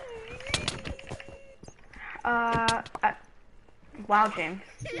 Wow, James.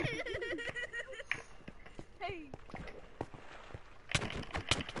 Hey.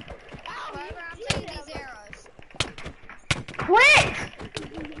 However, I'm taking these arrows. Quit!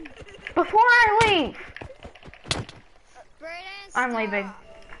 Before I leave. Brayden, I'm stop. leaving.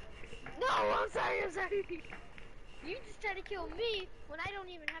 No, I'm sorry, I'm sorry. You just tried to kill me when I don't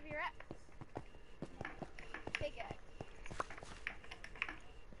even have your pickaxe.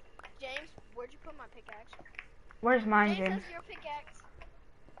 James, where'd you put my pickaxe? Where's mine, James James? has your pickaxe.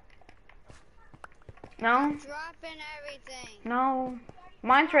 No? Dropping everything. No.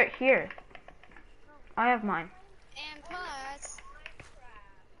 Mine's right here. I have mine. And plus,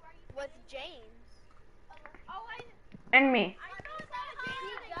 With James. And me.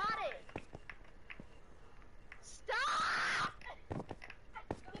 He got it. Stop!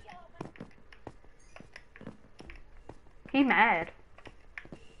 He mad.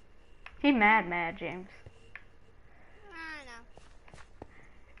 He mad, James. I don't know.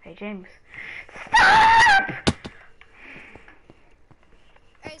 Hey, James. Stop!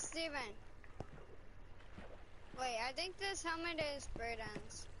 Hey, Steven. Wait, I think this helmet is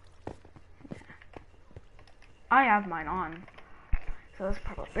Brayden's. I have mine on. So that's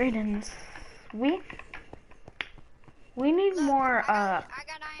probably Brayden's. We need Look, more, I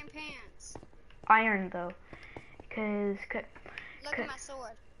got iron pants. iron though. Cause Look at my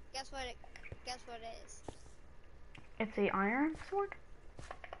sword. Guess what it is? it's a iron sword?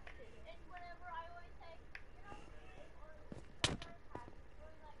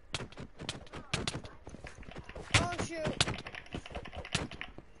 Oh shoot.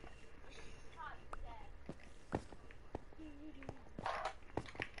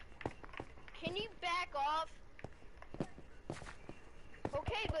 Can you back off?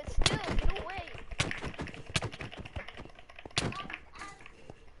 Okay, but still, get away.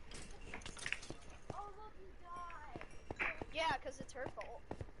 Yeah, because it's her fault.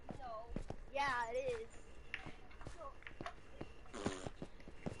 No. Yeah, it is.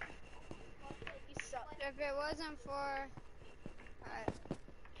 You suck. If it wasn't for...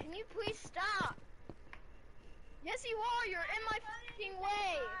 Can you please stop? Yes, you are. You're in my fucking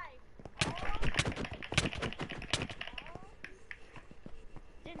way.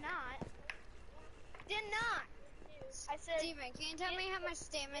 Did not. Did not. I said. Steven, can you tell me how much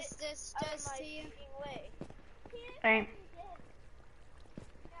damage this does to you? Way. Hey,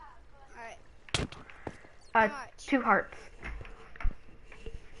 Alright. 2 hearts.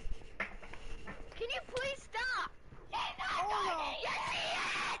 Can you please stop?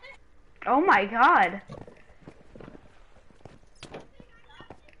 Oh my god.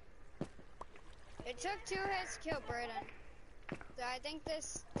 It took 2 hits to kill Brayden. So I think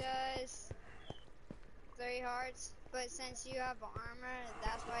this does 3 hearts, but since you have armor,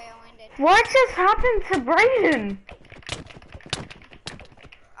 that's why I only did. What just happened to Brayden?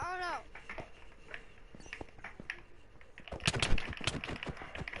 Oh no!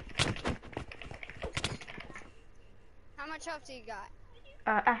 How much health do you got?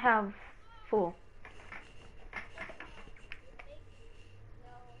 I have full.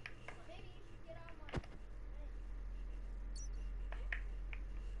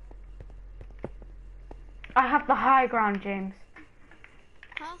 I have the high ground, James.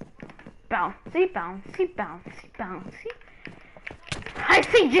 Huh? Bouncy, bouncy, bouncy, bouncy. I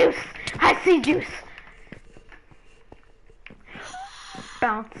see juice! I see juice!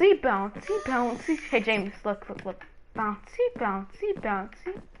 Bouncy, bouncy, bouncy. Hey, James, look, look, look. Bouncy, bouncy,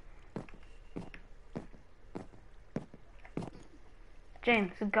 bouncy.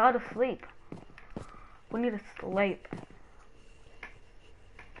 James, you gotta sleep. We need to sleep.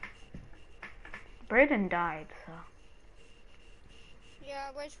 Brayden died, so. Yeah,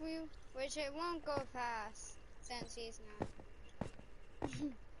 which it won't go fast since he's not.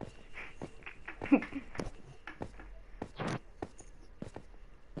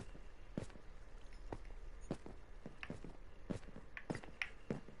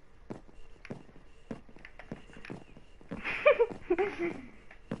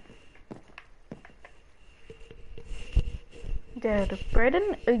 Did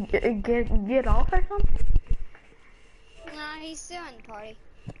Brayden get off or something? Nah, he's still in the party.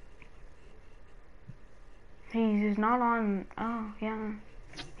 He's not on. Oh, yeah.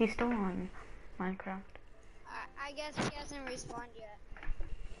 He's still on Minecraft. I guess he hasn't respawned yet.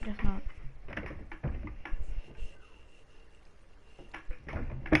 Just not.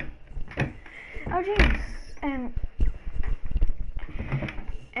 Oh, jeez.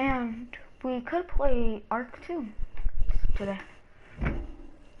 And we could play Ark 2 today.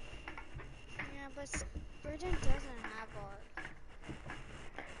 Yeah, but Brayden doesn't have art.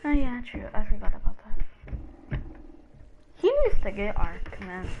 Oh, yeah, true. I forgot about that. He needs to get Ark,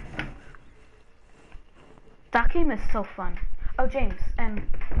 man. That game is so fun. Oh, James, and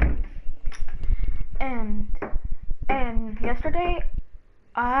yesterday,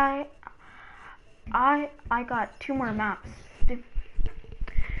 I got 2 more maps.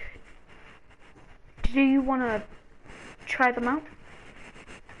 Do you want to try them out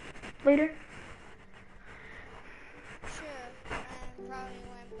later? Sure, and probably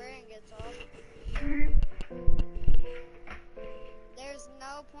when Brayden gets off. There's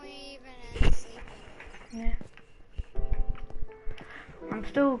no point even in sleeping. Yeah. I'm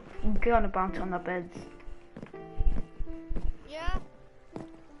still gonna bounce on the beds. Yeah?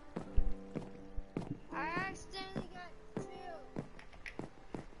 I accidentally got 2.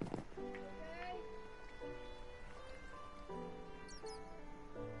 Okay?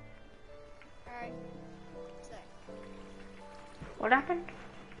 Alright. Sick. What happened?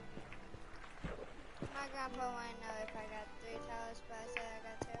 My grandpa wanted to know if I got 3 towers, but I said I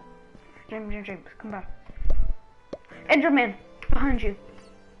got 2. James, come back. Enderman, behind you.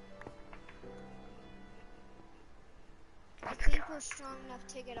 I think we're strong enough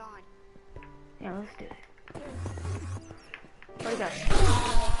to get on. Yeah, let's do it. What do you got?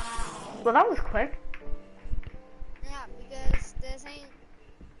 Well, that was quick. Yeah, because this ain't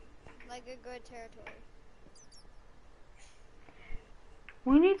like a good territory.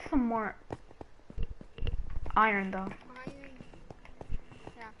 We need some more iron, though. Iron.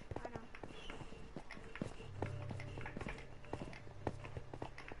 Yeah, I know.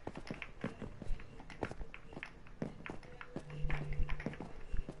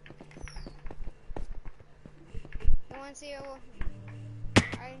 You want to see a...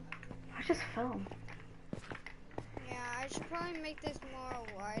 I just fell. Yeah, I should probably make this more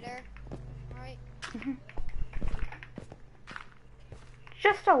wider. Right?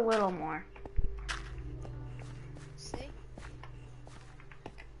 Just a little more. See?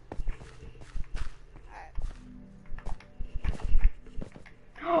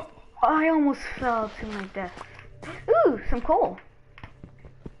 Alright. I almost fell to my death. Ooh, some coal.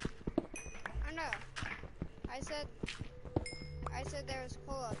 I know. I said there was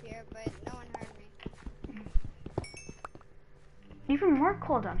coal up here, but no one heard me. Even more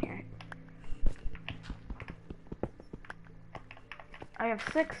coal down here. I have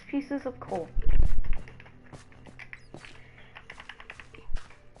 6 pieces of coal.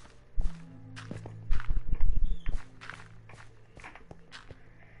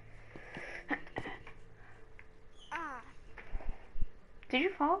 Ah, Did you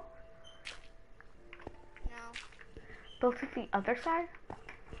fall? no. Go to the other side?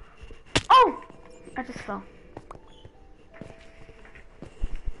 Oh! I just fell.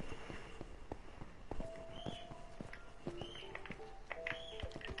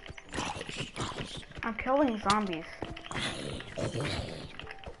 I'm killing zombies.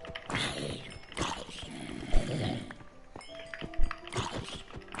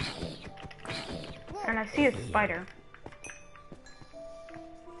 And I see a spider.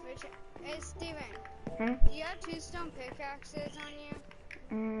 Hey, Steven. Hmm? Do you have 2 stone pickaxes on you?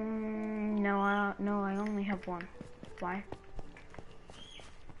 No, I only have 1. Why?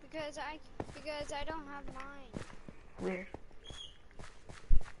 because I don't have mine. Weird.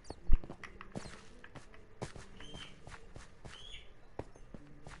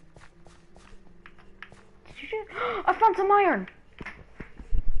 Did you I found some iron!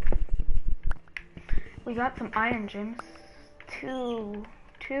 We got some iron gems. Two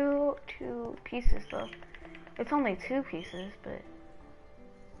pieces though. It's only 2 pieces,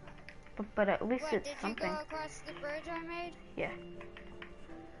 but at least What, it's did something. you go across the bridge I made? Yeah.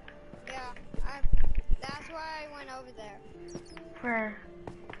 Yeah, that's why I went over there.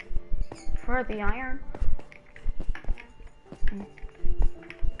 For the iron.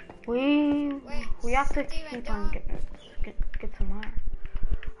 We have to Steven, keep on don't. get some iron.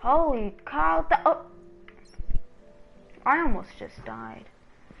 Holy cow! Oh, I almost just died.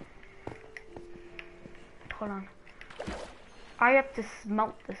 Hold on. I have to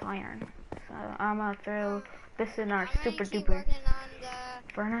smelt this iron, so I'm gonna throw this in our I'm gonna super keep duper working on the.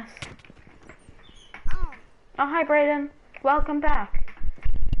 furnace. Oh, Oh, hi Brayden. Welcome back.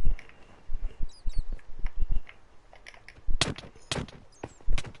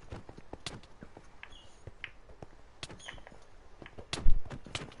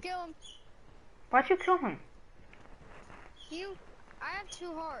 kill him. Why'd you kill him? I have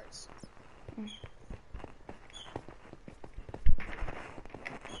 2 hearts.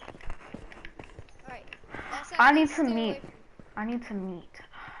 Alright. I need some meat. I need some meat.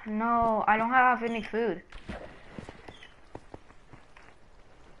 No, I don't have any food.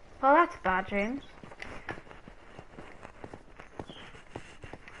 Well, that's bad, James.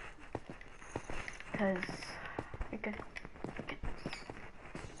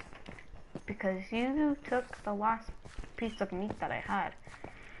 Because you took the last piece of meat that I had.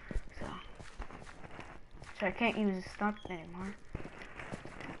 So I can't use stuff anymore.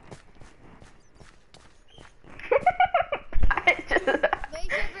 Make sure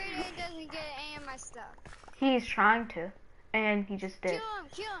Brayden doesn't get any of my stuff. He's trying to, and he just did.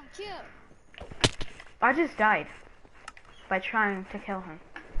 Kill him. I just died by trying to kill him.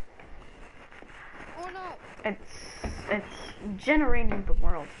 Oh no. It's generating the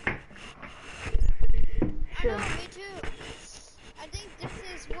world. I know, me too. I think this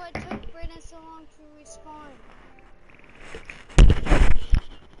is what took Brayden so long to respawn.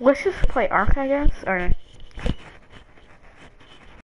 Let's just play Ark, I guess, or